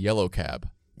into the yellow cab.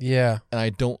 Yeah. And I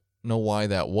don't know why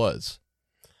that was.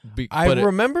 I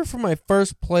remember from my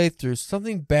first playthrough,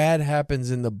 something bad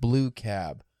happens in the blue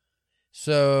cab.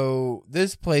 So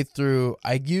this playthrough,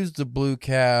 I used the blue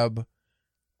cab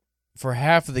for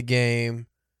half of the game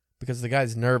because the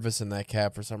guy's nervous in that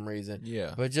cab for some reason.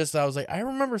 Yeah. But I was like, I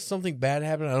remember something bad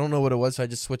happened. I don't know what it was, so I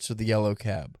just switched to the yellow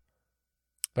cab.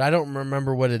 But I don't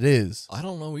remember what it is. I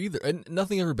don't know either. And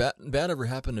nothing ever bad ever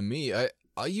happened to me.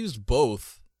 I used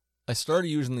both. I started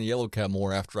using the yellow cab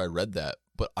more after I read that,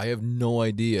 but I have no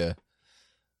idea.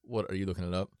 What, are you looking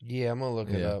it up? Yeah, I'm going to look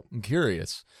it up. I'm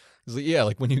curious.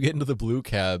 Like when you get into the blue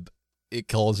cab,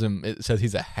 it says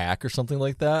he's a hack or something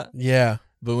like that. Yeah.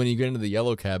 But when you get into the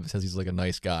yellow cab, it says he's like a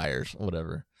nice guy or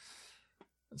whatever.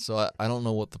 So I don't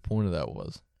know what the point of that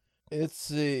was. Let's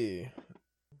see.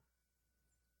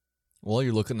 While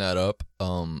you're looking that up, I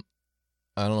don't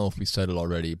know if we said it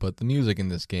already, but the music in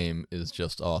this game is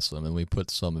just awesome, and we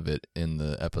put some of it in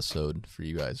the episode for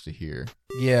you guys to hear.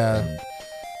 Yeah.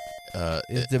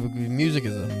 The music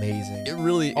is amazing. It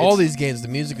really... All these games, the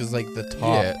music is like the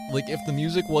top. Yeah, like if the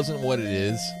music wasn't what it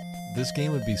is, this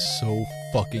game would be so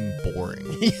fucking boring.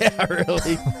 Yeah,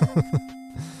 really.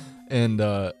 And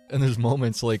there's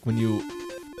moments like when you...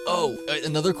 Oh,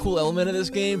 another cool element of this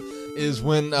game is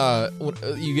when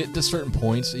you get to certain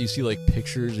points, you see like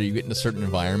pictures, or you get into certain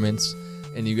environments,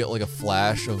 and you get like a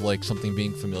flash of like something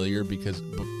being familiar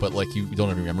but like you don't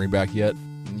have your memory back yet,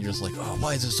 and you're just like, oh,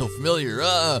 why is this so familiar?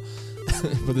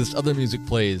 But this other music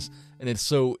plays, and it's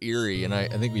so eerie, and I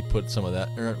think we put some of that,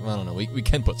 or I don't know, we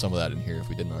can put some of that in here if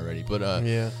we didn't already, but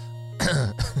yeah.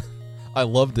 I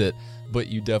loved it. But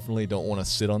you definitely don't want to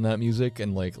sit on that music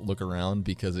and like look around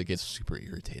because it gets super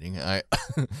irritating. I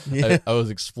was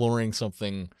exploring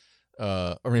something,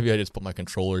 or maybe I just put my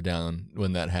controller down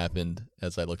when that happened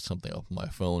as I looked something up on my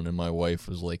phone, and my wife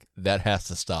was like, "That has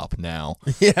to stop now."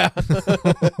 Yeah.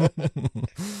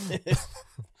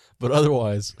 But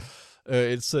otherwise,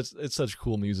 it's such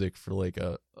cool music for like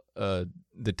a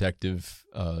detective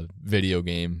video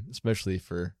game, especially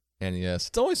for NES.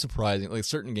 It's always surprising, like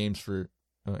certain games for.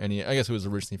 I guess it was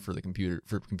originally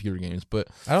for computer games, but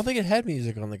I don't think it had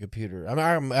music on the computer.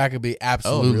 I mean, I could be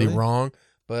absolutely wrong,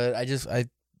 but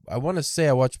I want to say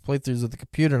I watched playthroughs of the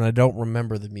computer and I don't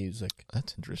remember the music.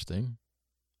 That's interesting,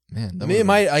 man. I mean, it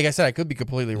might, like I said, I could be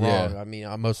completely wrong. I mean,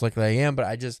 most likely I am, but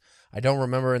I don't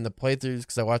remember in the playthroughs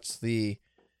because I watched the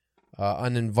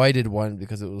uninvited one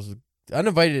because it was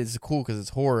uninvited. Is cool because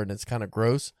it's horror and it's kind of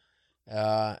gross,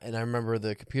 and I remember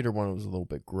the computer one was a little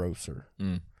bit grosser.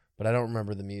 But I don't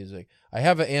remember the music. I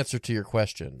have an answer to your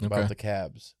question about the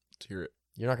cabs. Let's hear it.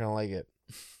 You're not going to like it.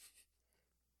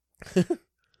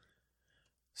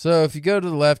 So if you go to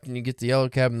the left and you get the yellow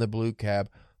cab and the blue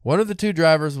cab, one of the two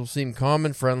drivers will seem calm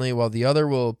and friendly while the other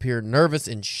will appear nervous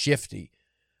and shifty.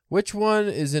 Which one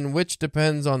is in which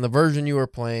depends on the version you are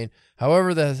playing.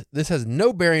 However, this has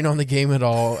no bearing on the game at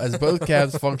all, as both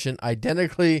cabs function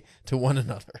identically to one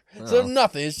another. Oh. So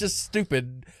nothing. It's just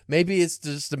stupid. Maybe it's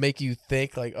just to make you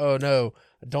think, like, oh, no,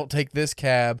 don't take this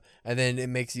cab, and then it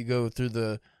makes you go through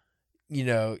the,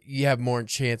 you have more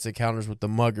chance encounters with the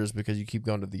muggers because you keep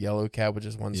going to the yellow cab, which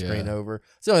is one screen over.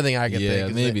 It's the only thing I can think.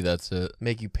 Yeah, maybe that's it.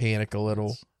 Make you panic a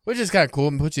little, which is kind of cool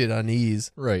and puts you at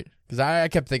unease. Right. Because I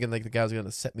kept thinking like the guy was going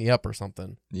to set me up or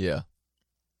something. Yeah.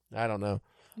 I don't know.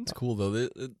 It's cool, though.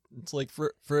 It's like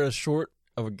for as short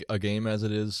of a game as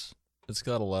it is, it's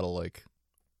got a lot of like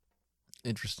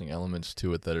interesting elements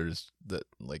to it that are just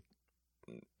like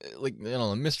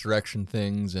misdirection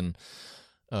things, and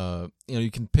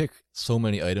you can pick so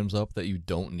many items up that you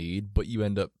don't need, but you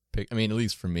end up at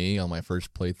least for me on my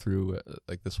first playthrough,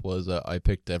 like this was, I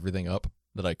picked everything up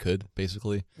that I could,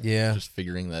 basically. Yeah. Just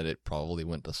figuring that it probably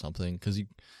went to something. Because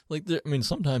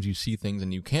sometimes you see things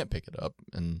and you can't pick it up.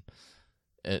 And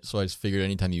so I just figured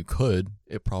anytime you could,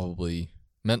 it probably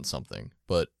meant something.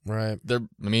 But right. they're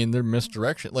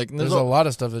misdirection. Like there's a lot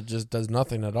of stuff that just does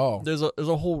nothing at all. There's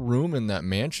a whole room in that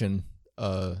mansion,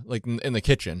 like in the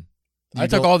kitchen. I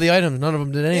took all the items. None of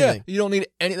them did anything. Yeah, you don't need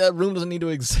any. That room doesn't need to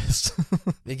exist.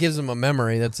 It gives them a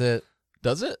memory. That's it.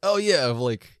 Does it? Oh, yeah. Of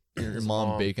like your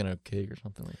mom baking a cake or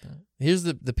something like that. Here's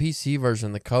the PC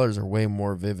version. The colors are way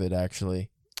more vivid, actually.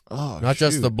 Oh, not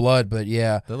just the blood, but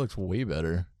yeah. That looks way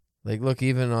better. Like, look,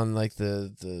 even on like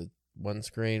the one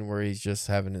screen where he's just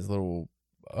having his little,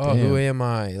 Damn. Who am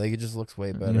I? Like, it just looks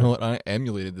way better. You know what? I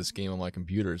emulated this game on my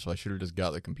computer, so I should have just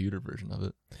got the computer version of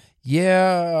it.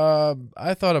 Yeah,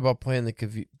 I thought about playing the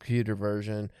computer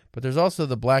version, but there's also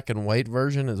the black and white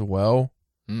version as well.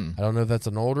 I don't know if that's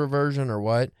an older version or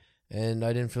what, and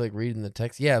I didn't feel like reading the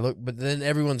text. Yeah, look, but then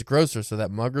everyone's grosser, so that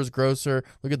mugger's grosser.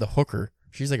 Look at the hooker.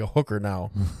 She's like a hooker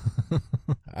now.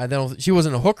 She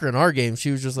wasn't a hooker in our game.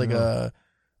 She was just like I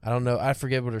don't know. I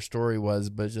forget what her story was,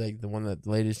 but like the one that the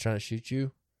lady's trying to shoot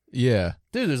you. Yeah.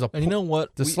 Dude, there's and you know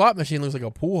what? The slot machine looks like a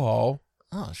pool hall.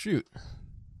 Oh, shoot.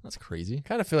 That's crazy.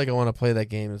 Kind of feel like I want to play that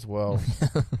game as well.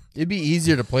 It'd be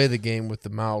easier to play the game with the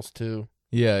mouse, too.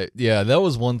 Yeah, that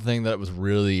was one thing that was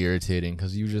really irritating,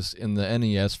 because you just, in the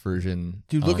NES version...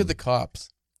 Dude, look at the cops.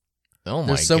 Oh, my God.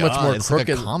 There's so much more it's crooked.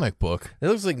 Like a comic book. It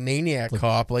looks like Maniac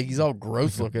Cop. Like, he's all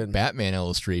gross looking. Batman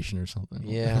illustration or something.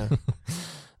 Yeah.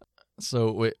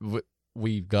 So,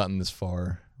 we've gotten this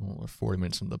far. We're 40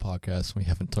 minutes into the podcast. We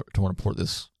haven't torn apart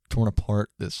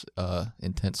this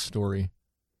intense story.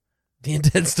 The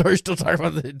intense story. Still talking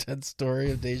about the intense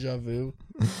story of Deja Vu.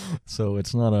 So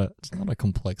it's not a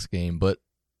complex game, but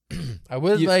I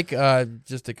would like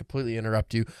just to completely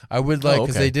interrupt you. I would like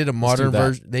because they did a modern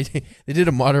version. They did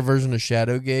a modern version of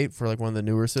Shadowgate for like one of the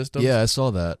newer systems. Yeah, I saw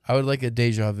that. I would like a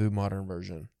Deja Vu modern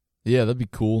version. Yeah, that'd be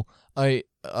cool. Maybe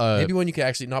one you could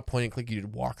actually not point and click. You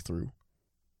could walk through.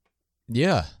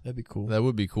 Yeah, that'd be cool. That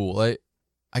would be cool.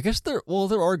 I guess there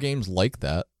are games like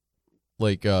that.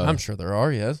 Like I'm sure there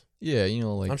are. Yes. Yeah,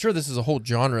 like I'm sure this is a whole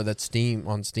genre that's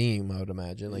on Steam. I would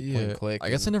imagine, like point and click. I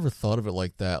guess I never thought of it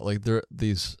like that. Like there,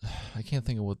 these, I can't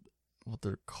think of what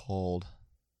they're called,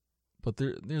 but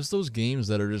there's those games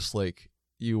that are just like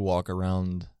you walk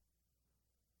around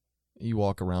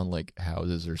like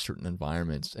houses or certain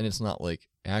environments, and it's not like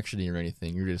actiony or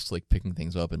anything. You're just like picking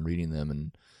things up and reading them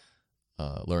and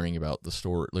learning about the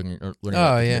story, learning about the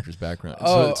character's background.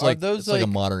 So it's like those like a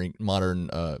modern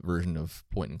version of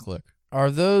point and click. Are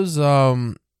those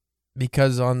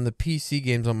because on the PC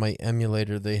games on my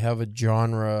emulator they have a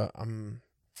genre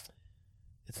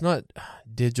it's not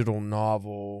digital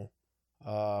novel.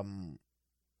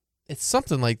 It's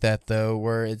something like that though,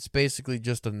 where it's basically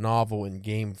just a novel in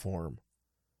game form.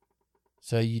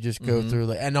 So you just go through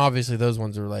like, and obviously those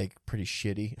ones are like pretty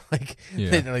shitty, like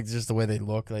like just the way they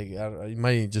look. Like it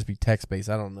might even just be text based.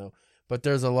 I don't know, but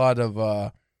there's a lot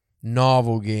of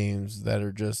novel games that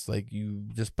are just like you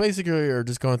just basically are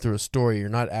just going through a story. You're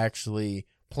not actually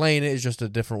playing it. It's just a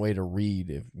different way to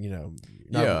read. If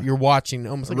you're watching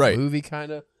almost like a movie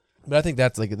kind of. But I think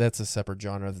that's a separate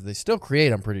genre that they still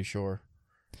create. I'm pretty sure.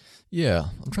 Yeah,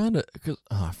 I'm trying to because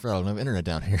I forgot I don't have internet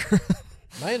down here.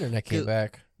 My internet came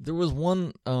back. There was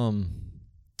one.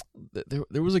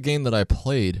 There was a game that I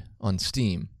played on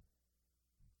Steam.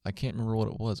 I can't remember what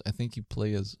it was. I think you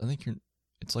play as. I think you're.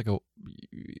 It's like I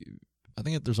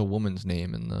think there's a woman's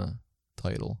name in the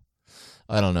title.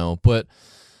 I don't know, but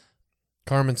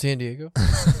Carmen Sandiego?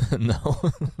 No.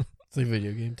 It's a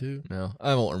video game too. No,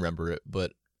 I won't remember it,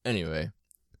 but anyway.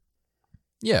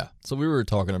 Yeah, so we were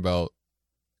talking about,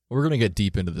 we're going to get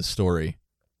deep into the story.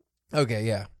 Okay,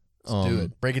 yeah. Let's do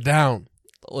it. Break it down.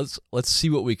 Let's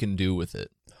see what we can do with it.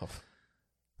 Oh.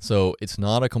 So, it's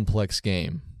not a complex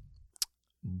game,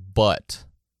 but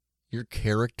your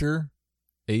character,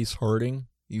 Ace Harding,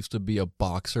 used to be a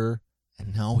boxer,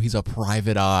 and now he's a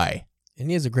private eye. And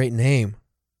he has a great name.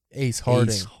 Ace Harding.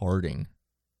 Ace Harding.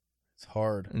 It's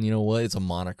hard. And you know what? It's a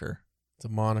moniker. It's a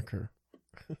moniker.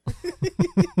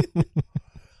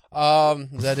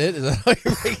 Is that it? Is that how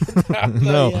you're breaking it down?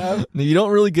 No. You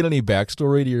don't really get any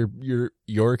backstory to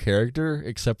your character,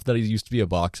 except that he used to be a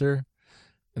boxer,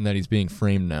 and that he's being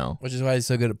framed now. Which is why he's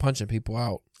so good at punching people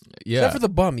out. Yeah. Except for the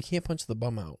bum. You can't punch the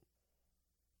bum out.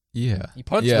 Yeah. You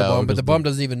punch the bum, but the bum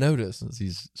doesn't even notice.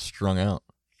 He's strung out.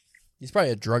 He's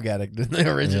probably a drug addict in the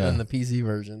original, in the PC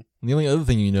version. And the only other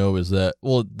thing you know is that,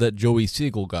 that Joey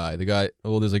Siegel guy,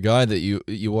 there's a guy that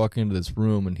you walk into this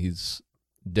room and he's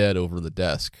dead over the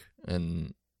desk,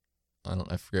 and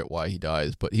I forget why he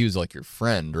dies, but he was like your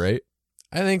friend, right?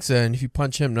 I think so, and if you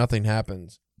punch him, nothing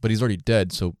happens. But he's already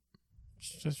dead, so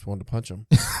just wanted to punch him.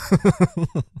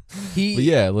 But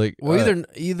yeah, like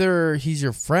either he's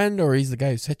your friend or he's the guy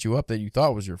who set you up that you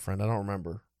thought was your friend. I don't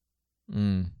remember.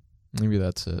 Maybe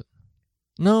that's it.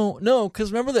 No,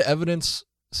 because remember the evidence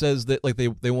says that like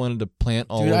they wanted to plant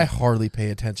all. Dude, I hardly pay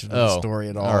attention to the story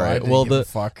at all. All right. Well,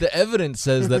 the evidence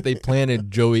says that they planted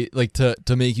Joey like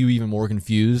to make you even more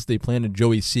confused. They planted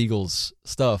Joey Siegel's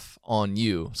stuff on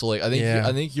you. So like I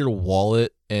think your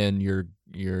wallet and your.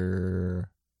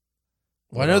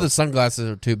 Well, I know the sunglasses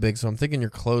are too big, so I'm thinking your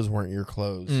clothes weren't your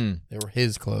clothes. They were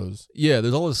his clothes. Yeah,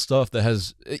 there's all this stuff that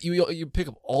has you pick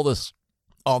up all this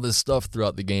stuff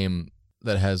throughout the game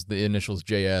that has the initials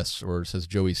JS or it says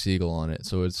Joey Siegel on it.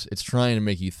 So it's trying to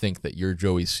make you think that you're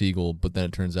Joey Siegel, but then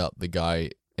it turns out the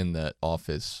guy in that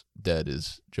office dead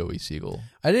is Joey Siegel.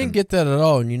 I didn't get that at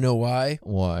all, and you know why?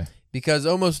 Why? Because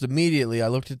almost immediately I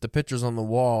looked at the pictures on the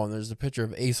wall, and there's a picture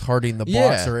of Ace Harding, the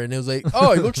boxer, and it was like,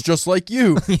 oh, he looks just like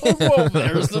you. Oh, well,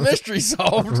 there's the mystery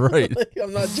solved. Right. Like,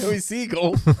 I'm not Joey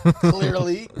Siegel,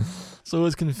 clearly. So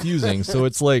it's confusing. So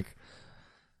it's like,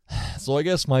 so I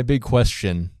guess my big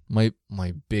question, All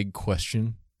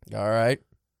right.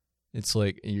 It's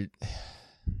like, do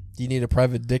you need a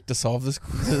private dick to solve this,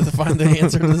 to find the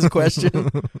answer to this question?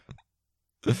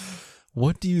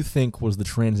 What do you think was the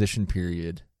transition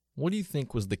period? What do you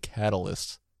think was the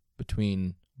catalyst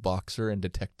between boxer and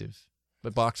detective,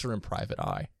 but boxer and private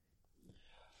eye?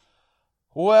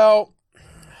 Well,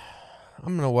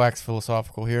 I'm going to wax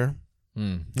philosophical here.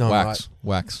 No,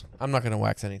 wax. I'm not going to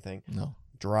wax anything. No.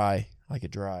 Dry. I like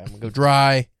it dry. I'm going to go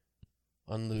dry,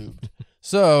 unlubed.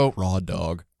 So. Raw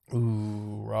dog.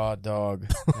 Ooh, raw dog.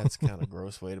 That's kind of a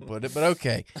gross way to put it, but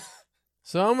okay.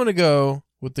 So I'm going to go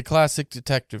with the classic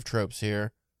detective tropes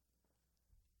here.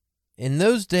 In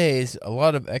those days, a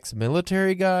lot of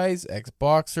ex-military guys,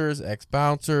 ex-boxers,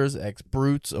 ex-bouncers,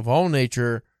 ex-brutes of all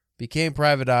nature became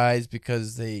private eyes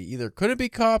because they either couldn't be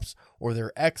cops or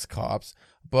they're ex-cops,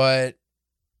 but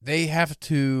they have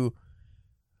to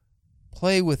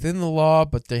play within the law,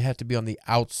 but they have to be on the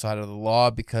outside of the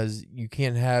law because you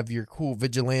can't have your cool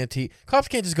vigilante. Cops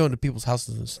can't just go into people's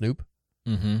houses and snoop.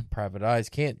 Mm-hmm. Private eyes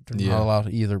can't. They're Yeah. not allowed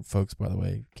either, folks, by the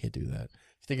way. Can't do that.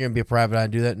 You think you're going to be a private eye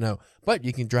and do that? No. But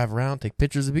you can drive around, take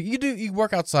pictures of people. You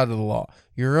work outside of the law.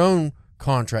 Your own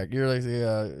contract. You're like,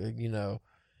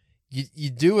 you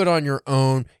do it on your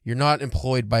own. You're not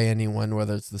employed by anyone,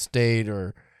 whether it's the state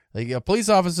or like a police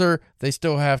officer. They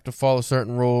still have to follow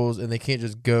certain rules, and they can't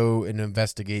just go and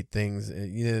investigate things.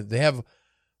 They have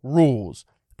rules.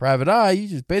 Private eye, you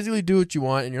just basically do what you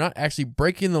want, and you're not actually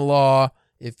breaking the law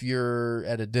if you're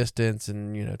at a distance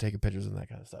and taking pictures and that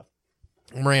kind of stuff.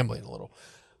 I'm rambling a little,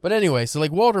 but anyway, so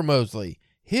like Walter Mosley,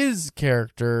 his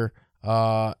character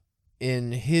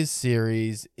in his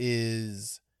series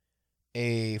is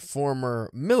a former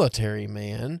military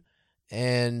man,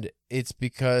 and it's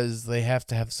because they have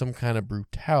to have some kind of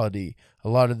brutality. A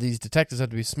lot of these detectives have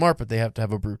to be smart, but they have to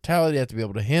have a brutality. They have to be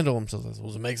able to handle themselves. That's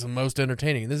what makes them most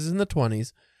entertaining. This is in the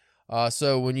 20s.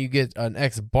 So when you get an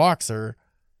ex-boxer,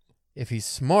 if he's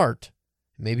smart,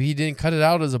 maybe he didn't cut it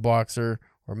out as a boxer,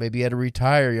 or maybe he had to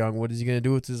retire young. What is he going to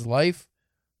do with his life?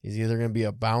 He's either going to be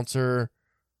a bouncer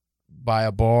by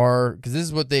a bar, because this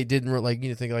is what they did in, like,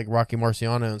 think like Rocky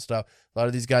Marciano and stuff. A lot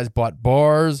of these guys bought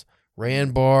bars,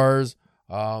 ran bars,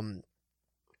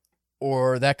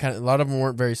 or that kind of. A lot of them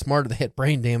weren't very smart. They had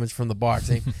brain damage from the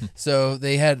boxing, so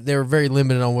they were very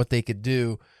limited on what they could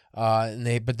do.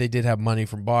 But they did have money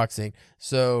from boxing.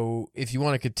 So if you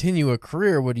want to continue a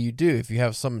career, what do? If you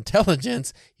have some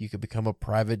intelligence, you could become a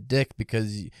private dick,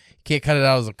 because you can't cut it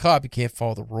out as a cop. You can't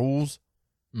follow the rules.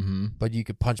 Mm-hmm. But you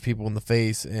could punch people in the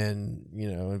face and,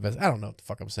 invest. I don't know what the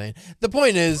fuck I'm saying. The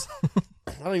point is,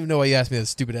 I don't even know why you asked me that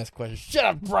stupid ass question. Shut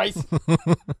up, Bryce.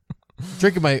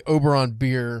 Drinking my Oberon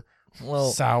beer,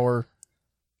 sour.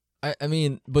 I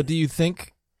mean, but do you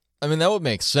think? I mean, that would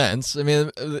make sense. I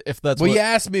mean, if that's you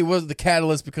asked me, was the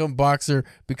catalyst becoming private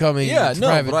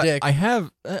dick?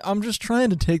 I'm just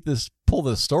trying to pull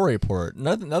this story apart.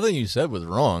 Nothing you said was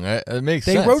wrong. It makes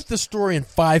sense. They wrote the story in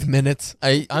 5 minutes.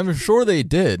 I'm sure they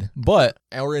did, but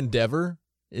our endeavor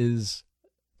is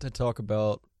to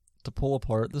pull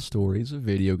apart the stories of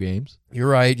video games. You're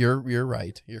right. You're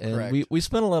right. You're correct. We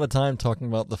spent a lot of time talking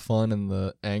about the fun and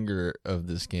the anger of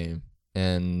this game,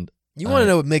 and you want to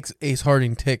know what makes Ace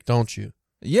Harding tick, don't you?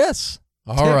 Yes.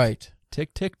 All right.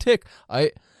 Tick, tick, tick.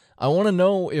 I want to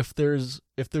know if there's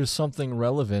something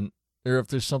relevant, or if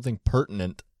there's something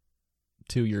pertinent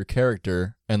to your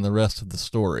character and the rest of the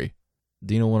story.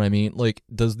 Do you know what I mean? Like,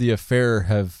 does the affair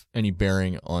have any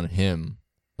bearing on him?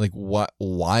 Like,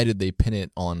 why did they pin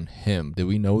it on him? Do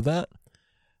we know that?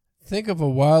 Think of a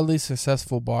wildly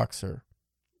successful boxer,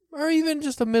 or even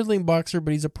just a middling boxer,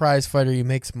 but he's a prize fighter. He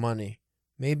makes money.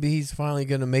 Maybe he's finally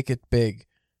going to make it big,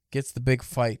 gets the big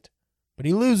fight, but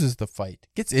he loses the fight,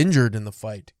 gets injured in the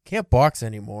fight, can't box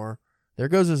anymore. There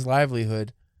goes his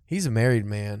livelihood. He's a married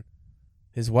man.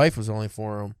 His wife was only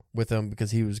with him because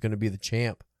he was going to be the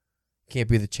champ. Can't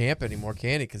be the champ anymore,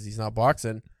 can he? Because he's not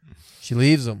boxing. She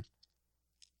leaves him.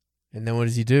 And then what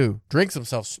does he do? Drinks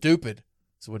himself stupid.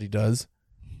 That's what he does.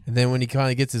 And then when he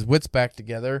kind of gets his wits back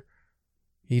together,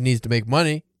 he needs to make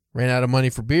money. Ran out of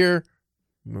money for beer.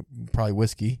 Probably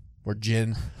whiskey or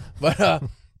gin, but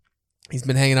he's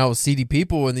been hanging out with seedy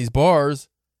people in these bars.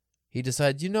 He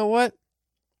decides, you know what?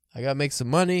 I gotta make some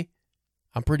money.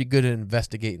 I'm pretty good at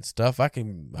investigating stuff. I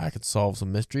can solve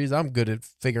some mysteries. I'm good at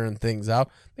figuring things out.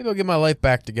 Maybe I'll get my life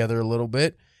back together a little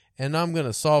bit, and I'm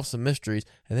gonna solve some mysteries.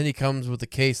 And then he comes with a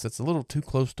case that's a little too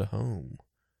close to home.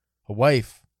 A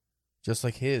wife, just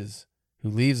like his, who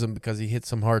leaves him because he hit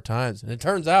some hard times. And it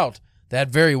turns out that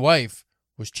very wife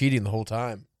was cheating the whole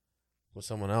time with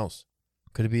someone else.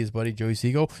 Could it be his buddy Joey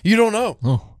Seagull? You don't know.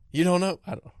 Oh. You don't know.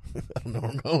 I don't know where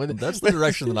I'm going with it. That's the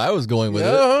direction that I was going with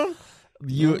it.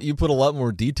 You put a lot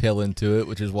more detail into it,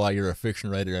 which is why you're a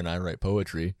fiction writer and I write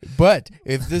poetry. But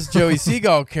if this Joey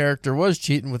Seagull character was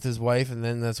cheating with his wife, and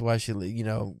then that's why she,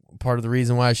 part of the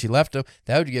reason why she left him,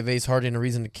 that would give Ace Harding a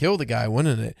reason to kill the guy,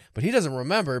 wouldn't it? But he doesn't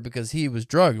remember because he was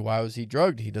drugged. Why was he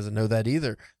drugged? He doesn't know that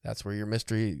either. That's where your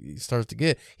mystery starts to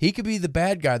get. He could be the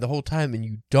bad guy the whole time, and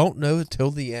you don't know until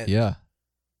the end. Yeah.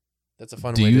 That's a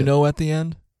fun way Do you know at the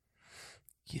end?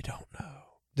 You don't know.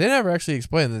 They never actually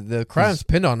explain that the crime's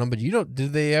pinned on them, but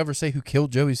did they ever say who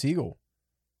killed Joey Seagull?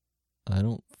 I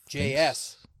don't.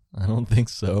 JS. I don't think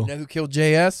so. You know who killed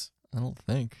JS? I don't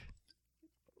think.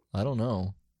 I don't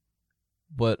know.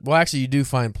 But well, actually, you do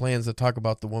find plans that talk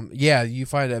about the woman. Yeah, you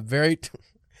find a very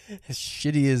as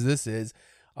shitty as this is.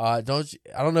 I don't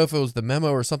know if it was the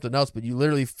memo or something else, but you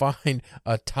literally find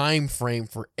a time frame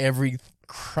for every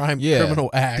criminal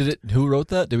act. Who wrote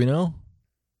that? Do we know?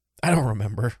 I don't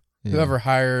remember. Yeah. Whoever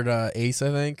hired Ace,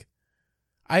 I think.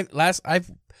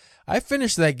 I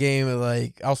finished that game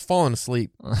at I was falling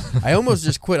asleep. I almost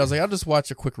just quit. I was like, I'll just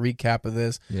watch a quick recap of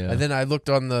this. Yeah. And then I looked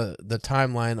on the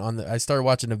timeline I started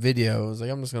watching a video. I was like,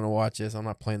 I'm just gonna watch this. I'm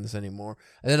not playing this anymore.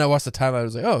 And then I watched the timeline. I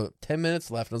was like, oh, 10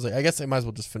 minutes left. And I was like, I guess I might as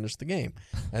well just finish the game.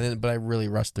 But I really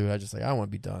rushed through it. I just I want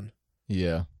to be done.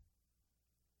 Yeah.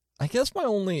 I guess my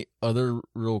only other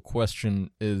real question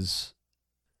is,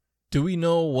 do we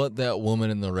know what that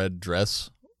woman in the red dress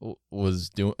was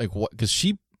doing? Like, what? Because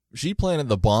she planted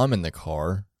the bomb in the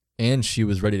car, and she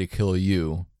was ready to kill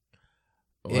you.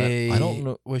 I don't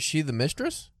know. Was she the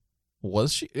mistress?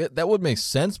 Was she? That would make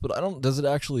sense, but I don't. Does it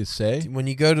actually say? When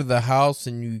you go to the house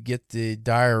and you get the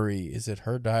diary, is it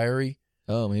her diary?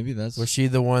 Oh, maybe that's. Was she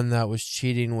the one that was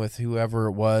cheating with whoever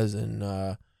it was, and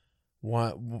the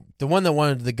one that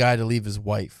wanted the guy to leave his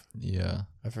wife? Yeah,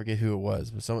 I forget who it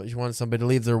was, but she wanted somebody to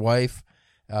leave their wife.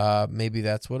 Maybe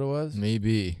that's what it was.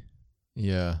 Maybe.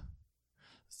 Yeah.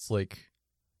 It's like,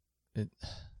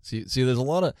 see,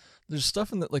 there's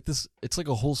stuff in that, like this, it's like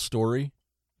a whole story,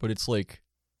 but it's like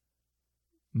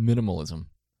minimalism.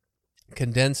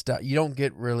 Condensed out. You don't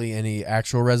get really any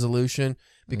actual resolution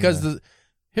because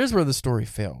here's where the story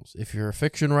fails. If you're a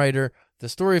fiction writer, the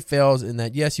story fails in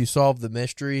that, yes, you solve the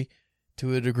mystery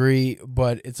to a degree,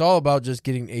 but it's all about just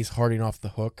getting Ace Harding off the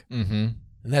hook. Mm-hmm.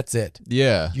 And that's it.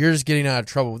 Yeah. You're just getting out of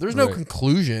trouble. There's no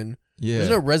conclusion. Yeah. There's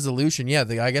no resolution. Yeah,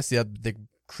 I guess the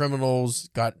criminals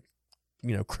got,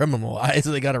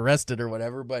 criminalized. They got arrested or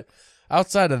whatever. But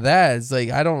outside of that, it's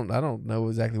like I don't know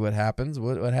exactly what happens.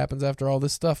 What happens after all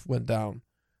this stuff went down?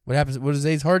 What happens? What does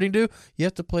Ace Harding do? You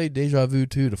have to play Deja Vu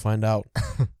 2 to find out.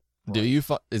 Do you?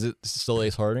 Is it still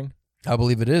Ace Harding? I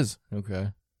believe it is. Okay,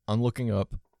 I'm looking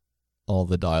up all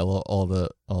the dialogue, the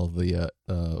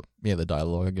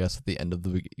dialogue, I guess, at the end of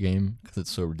the game because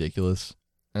it's so ridiculous.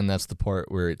 And that's the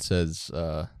part where it says,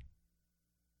 well,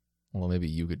 maybe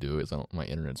you could do it. My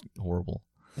internet's horrible.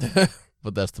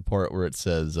 But that's the part where it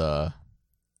says,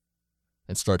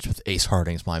 it starts with Ace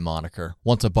Harding's my moniker.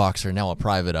 Once a boxer, now a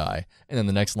private eye. And then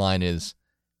the next line is,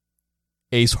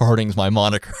 Ace Harding's my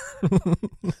moniker.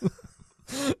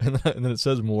 and then it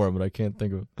says more, but I can't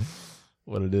think of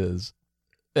what it is.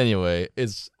 Anyway,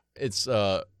 it's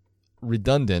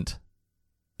redundant.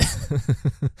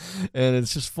 And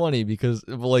it's just funny because,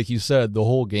 like you said, the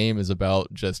whole game is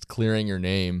about just clearing your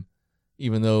name,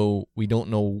 even though we don't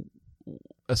know,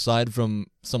 aside from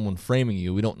someone framing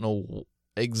you, we don't know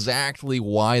exactly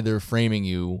why they're framing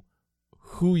you,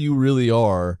 who you really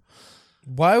are.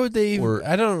 Why would they?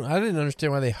 I didn't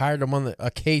understand why they hired him on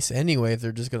a case anyway. If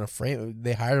they're just gonna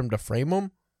they hired him to frame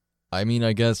him. I mean,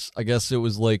 I guess it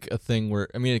was like a thing where,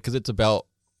 I mean, because it's about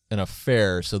an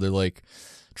affair, so they're like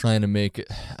trying to make it.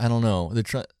 I don't know. They're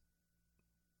trying.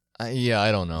 Yeah,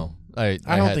 I don't know. I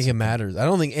don't think it matters. I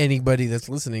don't think anybody that's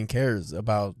listening cares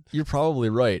about. You're probably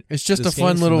right. It's just a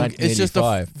fun little. It's just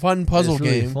a fun puzzle game.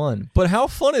 It's really fun. But how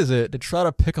fun is it to try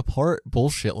to pick apart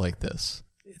bullshit like this?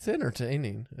 It's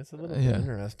entertaining. It's a little bit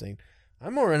interesting.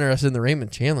 I'm more interested in the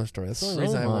Raymond Chandler story. That's the only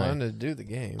reason I wanted to do the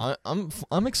game.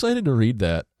 I'm excited to read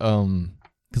that.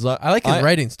 Because I like his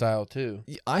writing style too.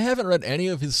 I haven't read any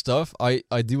of his stuff. I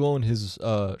do own his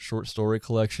short story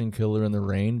collection, Killer in the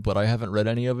Rain, but I haven't read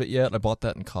any of it yet. I bought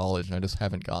that in college, and I just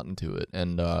haven't gotten to it.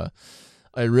 And I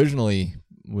originally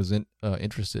was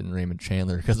interested in Raymond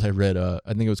Chandler because I read, I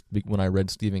think it was when I read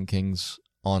Stephen King's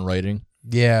On Writing.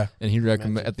 Yeah, and he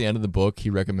at the end of the book, he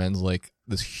recommends like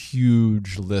this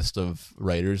huge list of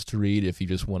writers to read if you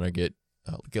just want to get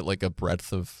like a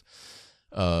breadth of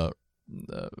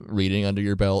reading under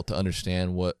your belt to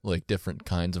understand what like different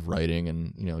kinds of writing,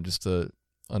 and just to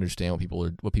understand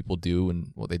what people do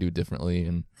and what they do differently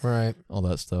and all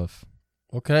that stuff.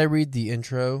 Well, could I read the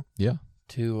intro? Yeah.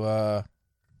 To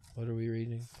what are we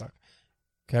reading? Fuck.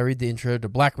 Can I read the intro to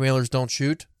Blackmailers Don't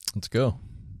Shoot? Let's go.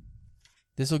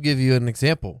 This will give you an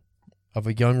example of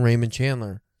a young Raymond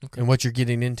Chandler and what you're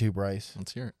getting into, Bryce.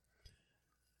 Let's hear it.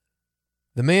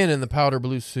 The man in the powder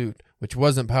blue suit, which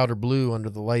wasn't powder blue under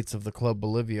the lights of the Club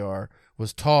Bolivar,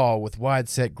 was tall, with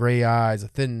wide-set gray eyes, a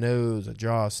thin nose, a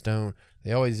jaw of stone.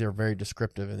 They always are very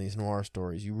descriptive in these noir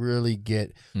stories. You really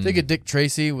get... Think of Dick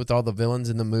Tracy with all the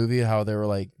villains in the movie, how they were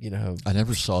like, I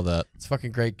never saw that. It's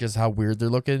fucking great just how weird they're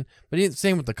looking. But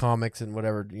same with the comics and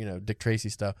whatever, Dick Tracy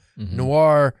stuff. Mm-hmm.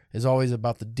 Noir is always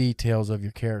about the details of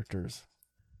your characters.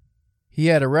 He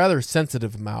had a rather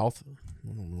sensitive mouth. I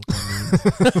don't know what that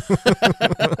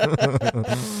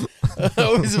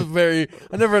means.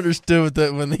 I never understood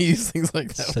when they use things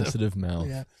like that. Sensitive mouth.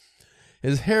 Yeah.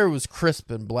 His hair was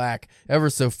crisp and black, ever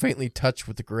so faintly touched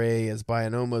with gray as by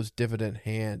an almost diffident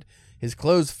hand. His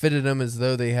clothes fitted him as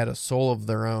though they had a soul of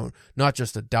their own, not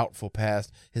just a doubtful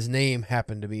past. His name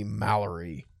happened to be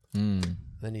Mallory.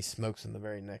 Then he smokes in the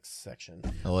very next section.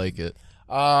 I like it.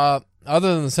 Other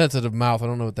than the sensitive mouth, I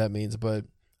don't know what that means, but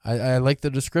I like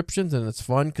the descriptions, and it's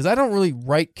fun because I don't really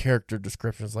write character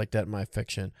descriptions like that in my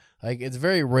fiction. Like, it's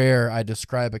very rare I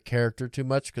describe a character too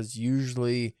much because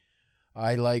usually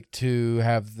I like to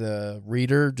have the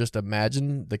reader just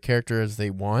imagine the character as they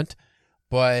want.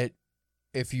 But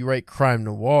if you write crime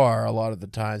noir, a lot of the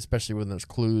time, especially when there's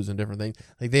clues and different things,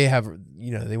 like they have,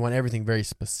 they want everything very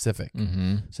specific.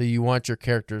 So you want your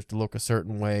characters to look a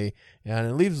certain way, and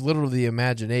it leaves little to the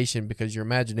imagination because your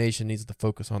imagination needs to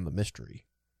focus on the mystery.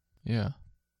 Yeah.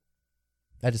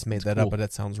 I just made that up, but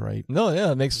that sounds right. No,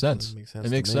 yeah, it makes sense. It It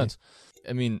makes sense.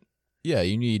 I mean, yeah,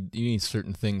 you need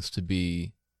certain things to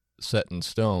be set in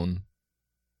stone,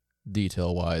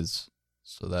 detail wise,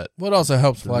 so that. Well, it also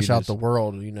helps flesh out the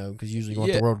world, because usually you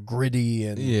want the world gritty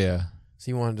and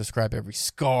so you want to describe every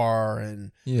scar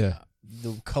and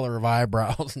the color of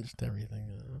eyebrows and just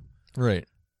everything. Right.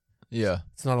 Yeah.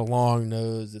 It's not a long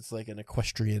nose. It's like an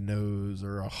equestrian nose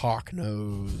or a hawk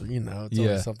nose. It's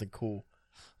always something cool.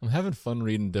 I'm having fun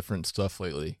reading different stuff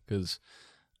lately because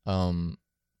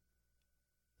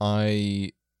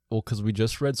because we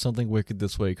just read Something Wicked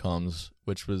This Way Comes,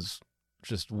 which was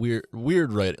just weird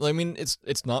writing. I mean,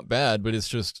 it's not bad, but it's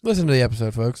just... Listen to the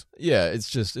episode, folks. Yeah, it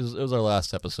was our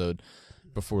last episode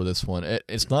before this one.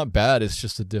 It's not bad. It's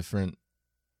just a different...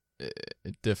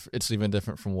 It's even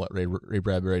different from what Ray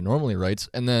Bradbury normally writes.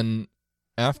 And then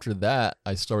after that,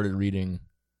 I started reading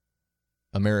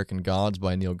American Gods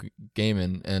by Neil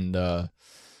Gaiman, and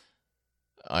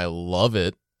I love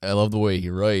it. I love the way he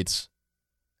writes.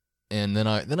 And then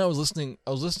I was listening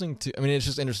to, I mean, it's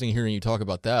just interesting hearing you talk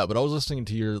about that, but I was listening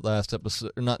to your last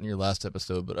episode, or not in your last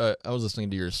episode, but I was listening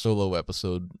to your solo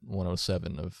episode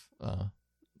 107 of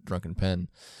Drunken Pen.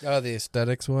 Oh, the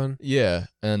aesthetics one? Yeah,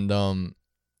 and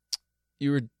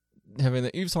you were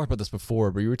you've talked about this before,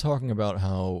 but you were talking about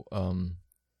how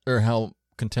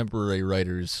contemporary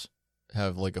writers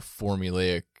have like a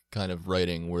formulaic kind of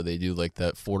writing where they do like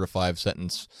that 4 to 5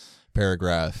 sentence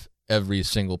paragraph every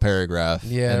single paragraph.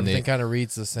 Yeah, and everything kind of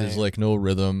reads the same. There's like no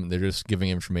rhythm. They're just giving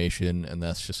information, and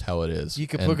that's just how it is. You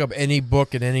could pick up any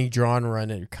book in any genre,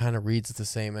 and it kind of reads the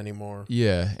same anymore.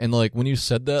 Yeah, and like when you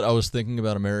said that, I was thinking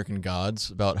about American Gods,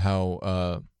 about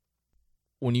how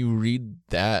when you read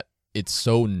that, it's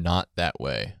so not that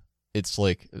way. It's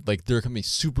like there can be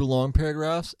super long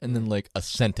paragraphs and then like a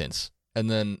sentence, and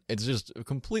then it's just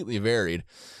completely varied.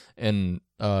 And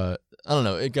I don't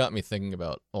know, it got me thinking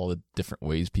about all the different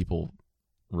ways people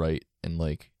write and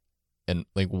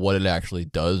what it actually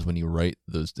does when you write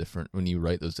those different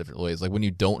ways. Like when you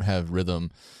don't have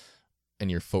rhythm and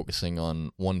you're focusing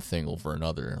on one thing over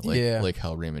another, like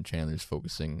how Raymond Chandler's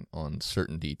focusing on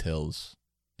certain details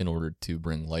in order to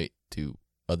bring light to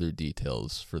other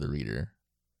details for the reader,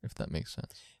 if that makes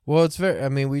sense. Well, it's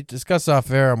we discussed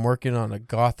off air, I'm working on a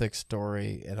Gothic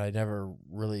story, and I never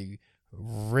really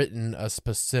written a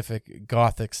specific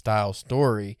Gothic style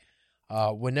story.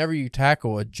 Whenever you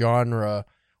tackle a genre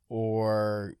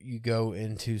or you go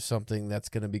into something that's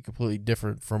going to be completely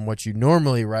different from what you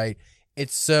normally write,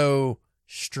 it's so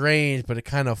strange, but it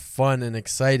kind of fun and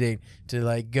exciting to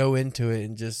like go into it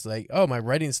and just like, oh, my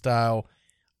writing style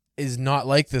is not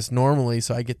like this normally,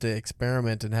 so I get to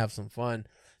experiment and have some fun.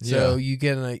 So you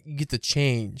get to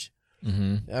change.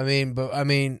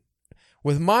 Mm-hmm.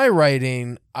 With my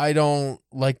writing, I don't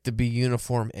like to be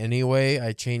uniform anyway.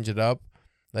 I change it up.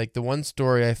 Like the one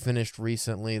story I finished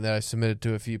recently that I submitted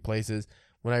to a few places,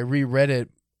 when I reread it,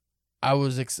 I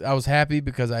was happy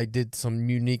because I did some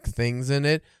unique things in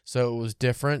it, so it was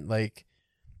different. Like,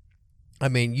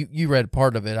 you read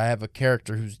part of it. I have a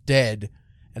character who's dead,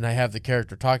 and I have the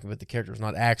character talking, but the character's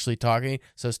not actually talking.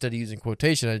 So instead of using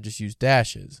quotation, I just use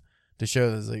dashes to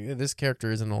show that this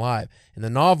character isn't alive. In the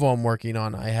novel I'm working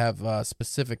on, I have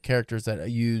specific characters that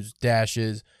use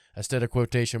dashes instead of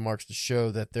quotation marks to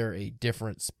show that they're a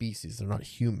different species. They're not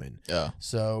human. Yeah.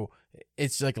 So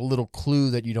it's like a little clue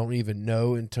that you don't even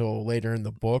know until later in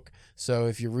the book. So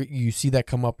if you see that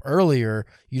come up earlier,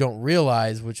 you don't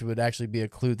realize, which would actually be a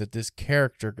clue that this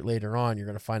character later on you're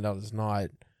going to find out is not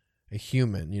a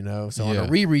human, So on a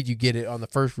reread you get it, on the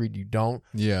first read you don't.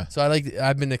 Yeah. So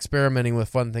I've been experimenting with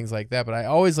fun things like that, but I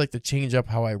always like to change up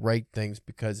how I write things,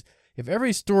 because if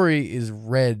every story is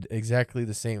read exactly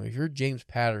the same, if you're James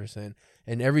Patterson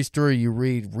and every story you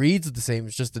read reads the same,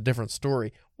 it's just a different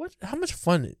story, how much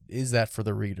fun is that for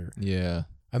the reader? Yeah.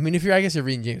 I guess you're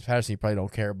reading James Patterson, you probably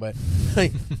don't care, but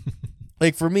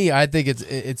like for me, I think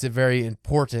it's very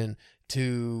important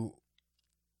to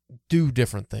do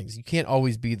different things. You can't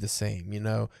always be the same, you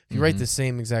know. If you write the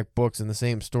same exact books and the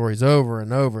same stories over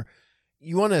and over,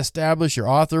 you want to establish your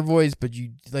author voice, but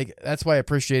you like that's why I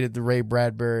appreciated the Ray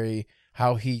Bradbury,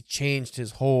 how he changed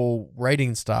his whole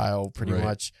writing style pretty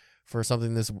much for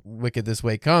something this Wicked This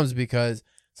Way Comes, because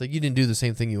it's like you didn't do the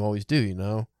same thing you always do, you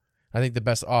know. I think the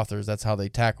best authors, that's how they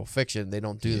tackle fiction. They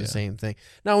don't do the same thing.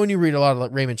 Now, when you read a lot of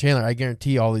like Raymond Chandler, I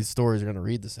guarantee all these stories are going to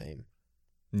read the same.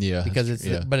 Yeah, because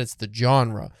but it's the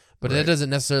genre. But that doesn't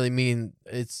necessarily mean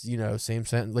it's, you know, same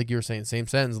sentence, like you were saying, same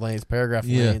sentence lengths, paragraph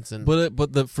lengths, and like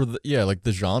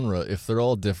the genre, if they're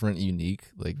all different, unique,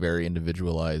 like very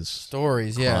individualized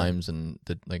stories, crimes and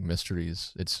like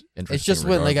mysteries, it's interesting. It's just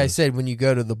when, like I said, when you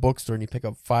go to the bookstore and you pick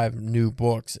up 5 new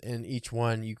books, and each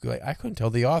one you go, like, I couldn't tell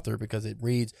the author because it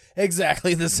reads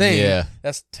exactly the same. Yeah,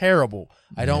 that's terrible.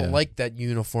 I don't like that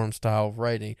uniform style of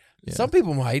writing. Yeah. Some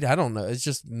people might. I don't know. It's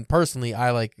just personally,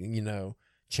 I like, you know,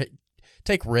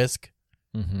 take risk,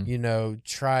 you know,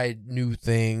 try new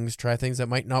things, try things that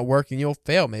might not work and you'll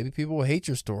fail. Maybe people will hate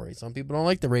your story. Some people don't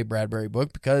like the Ray Bradbury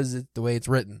book because it's the way it's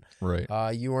written. Right.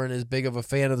 You weren't as big of a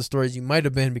fan of the stories you might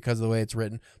have been because of the way it's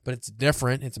written, but it's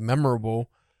different. It's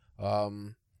memorable.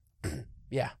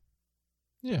 Yeah.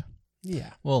 Yeah.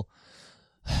 Yeah. Well,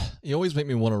 you always make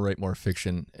me want to write more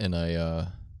fiction, and I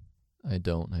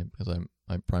don't, because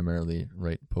I primarily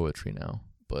write poetry now,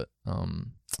 but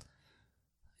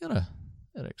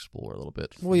gotta explore a little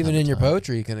bit. Well, even in your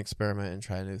poetry, you can experiment and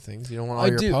try new things. You don't want all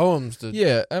your poems to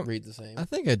read the same. I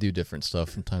think I do different stuff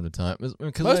from time to time. Most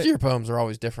of your poems are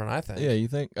always different, I think. Yeah, you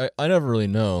think? I never really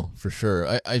know for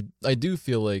sure. I do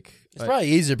feel like it's probably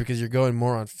easier because you're going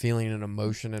more on feeling and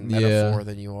emotion and metaphor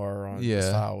than you are on the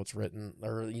style it's written,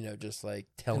 or, you know, just like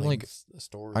telling like a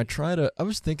story. I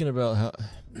was thinking about how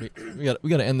we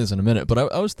got to end this in a minute, but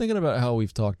I was thinking about how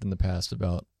we've talked in the past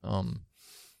about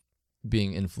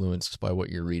being influenced by what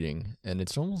you're reading, and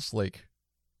it's almost like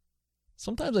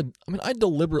sometimes I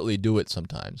deliberately do it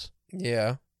sometimes.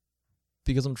 Yeah.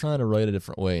 Because I'm trying to write a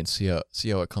different way and see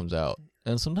how it comes out.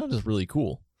 And sometimes it's really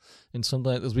cool. And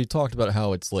sometimes, as we talked about,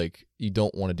 how it's like you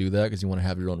don't want to do that because you want to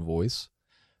have your own voice.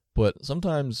 But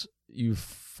sometimes you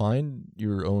find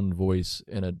your own voice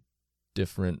in a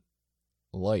different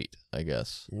light, I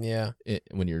guess. Yeah.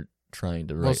 When you're trying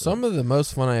to write. Well, some of the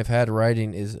most fun I've had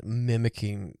writing is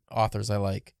mimicking authors I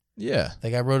like. Yeah.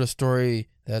 Like I wrote a story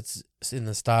that's in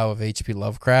the style of H.P.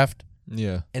 Lovecraft.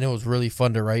 Yeah. And it was really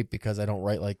fun to write because I don't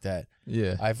write like that.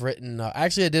 Yeah. I've written,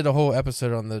 actually I did a whole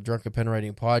episode on the Drunken Pen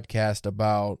Writing podcast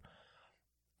about,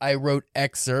 I wrote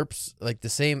excerpts, like the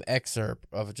same excerpt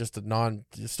of just a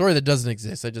story that doesn't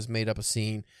exist. I just made up a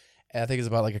scene. I think it's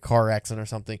about like a car accident or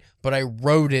something, but I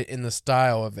wrote it in the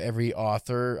style of every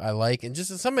author I like, and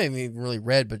just some I haven't even really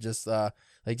read, but just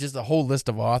like just a whole list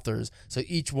of authors. So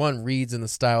each one reads in the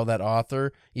style of that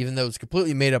author, even though it's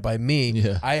completely made up by me.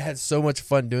 Yeah. I had so much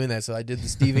fun doing that. So I did the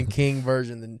Stephen King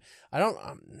version, and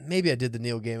maybe I did the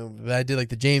Neil Gaiman, but I did like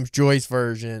the James Joyce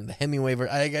version, the Hemingway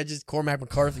version. I just Cormac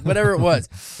McCarthy, whatever it was.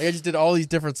 Like I just did all these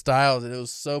different styles, and it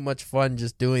was so much fun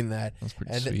just doing that. That's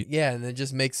pretty and sweet. And it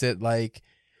just makes it like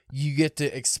you get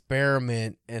to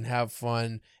experiment and have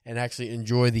fun and actually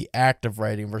enjoy the act of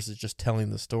writing versus just telling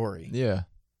the story. Yeah.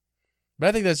 But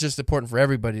I think that's just important for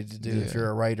everybody to do if you're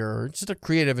a writer or just a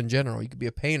creative in general. You could be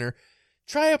a painter.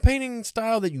 Try a painting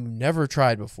style that you never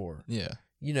tried before. Yeah.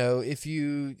 You know, it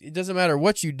doesn't matter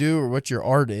what you do or what your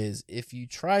art is. If you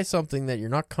try something that you're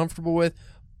not comfortable with,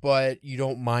 but you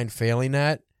don't mind failing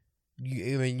at,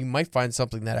 you might find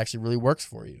something that actually really works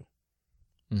for you.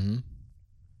 Mm-hmm.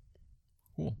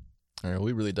 Cool. All right,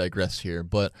 we really digress here,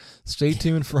 but stay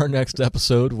tuned for our next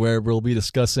episode where we'll be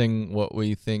discussing what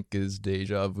we think is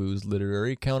Deja Vu's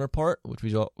literary counterpart, which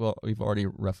we've already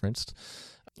referenced.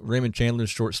 Raymond Chandler's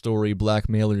short story,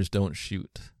 Blackmailers Don't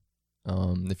Shoot.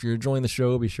 If you're enjoying the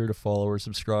show, be sure to follow or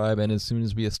subscribe, and as soon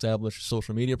as we establish a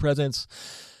social media presence,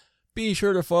 be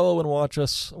sure to follow and watch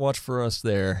for us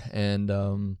there.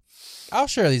 And I'll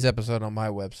share these episodes on my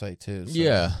website too. So.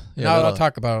 Yeah. I'll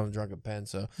talk about it on Drunken Pen.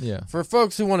 So yeah, for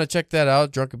folks who want to check that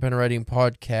out, Drunken Pen Writing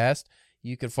Podcast,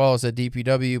 you can follow us at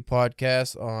DPW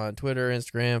Podcast on Twitter,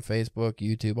 Instagram, Facebook,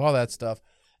 YouTube, all that stuff.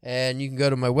 And you can go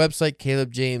to my website,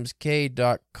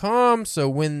 calebjamesk.com. So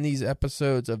when these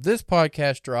episodes of this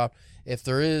podcast drop, if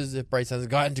Bryce hasn't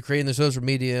gotten to creating the social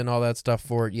media and all that stuff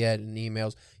for it yet and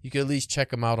emails, you can at least check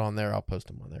them out on there. I'll post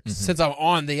them on there. Mm-hmm. Since I'm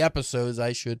on the episodes,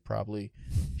 I should probably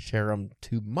share them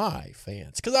to my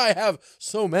fans because I have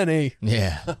so many.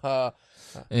 Yeah.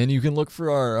 And you can look for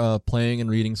our playing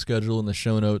and reading schedule in the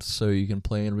show notes so you can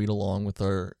play and read along with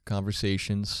our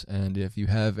conversations. And if you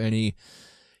have any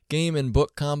game and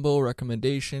book combo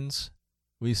recommendations,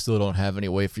 We still don't have any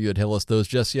way for you to tell us those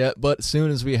just yet, but as soon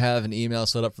as we have an email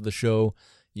set up for the show,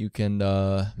 you can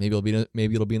maybe it'll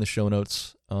be in the show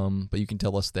notes. But you can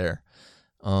tell us there.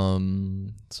 So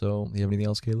you have anything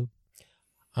else, Caleb?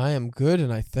 I am good,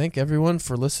 and I thank everyone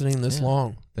for listening this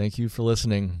long. Thank you for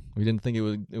listening. We didn't think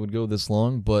it would go this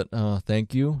long, but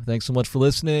thank you. Thanks so much for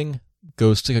listening.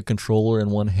 Go stick a controller in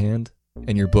one hand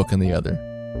and your book in the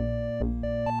other.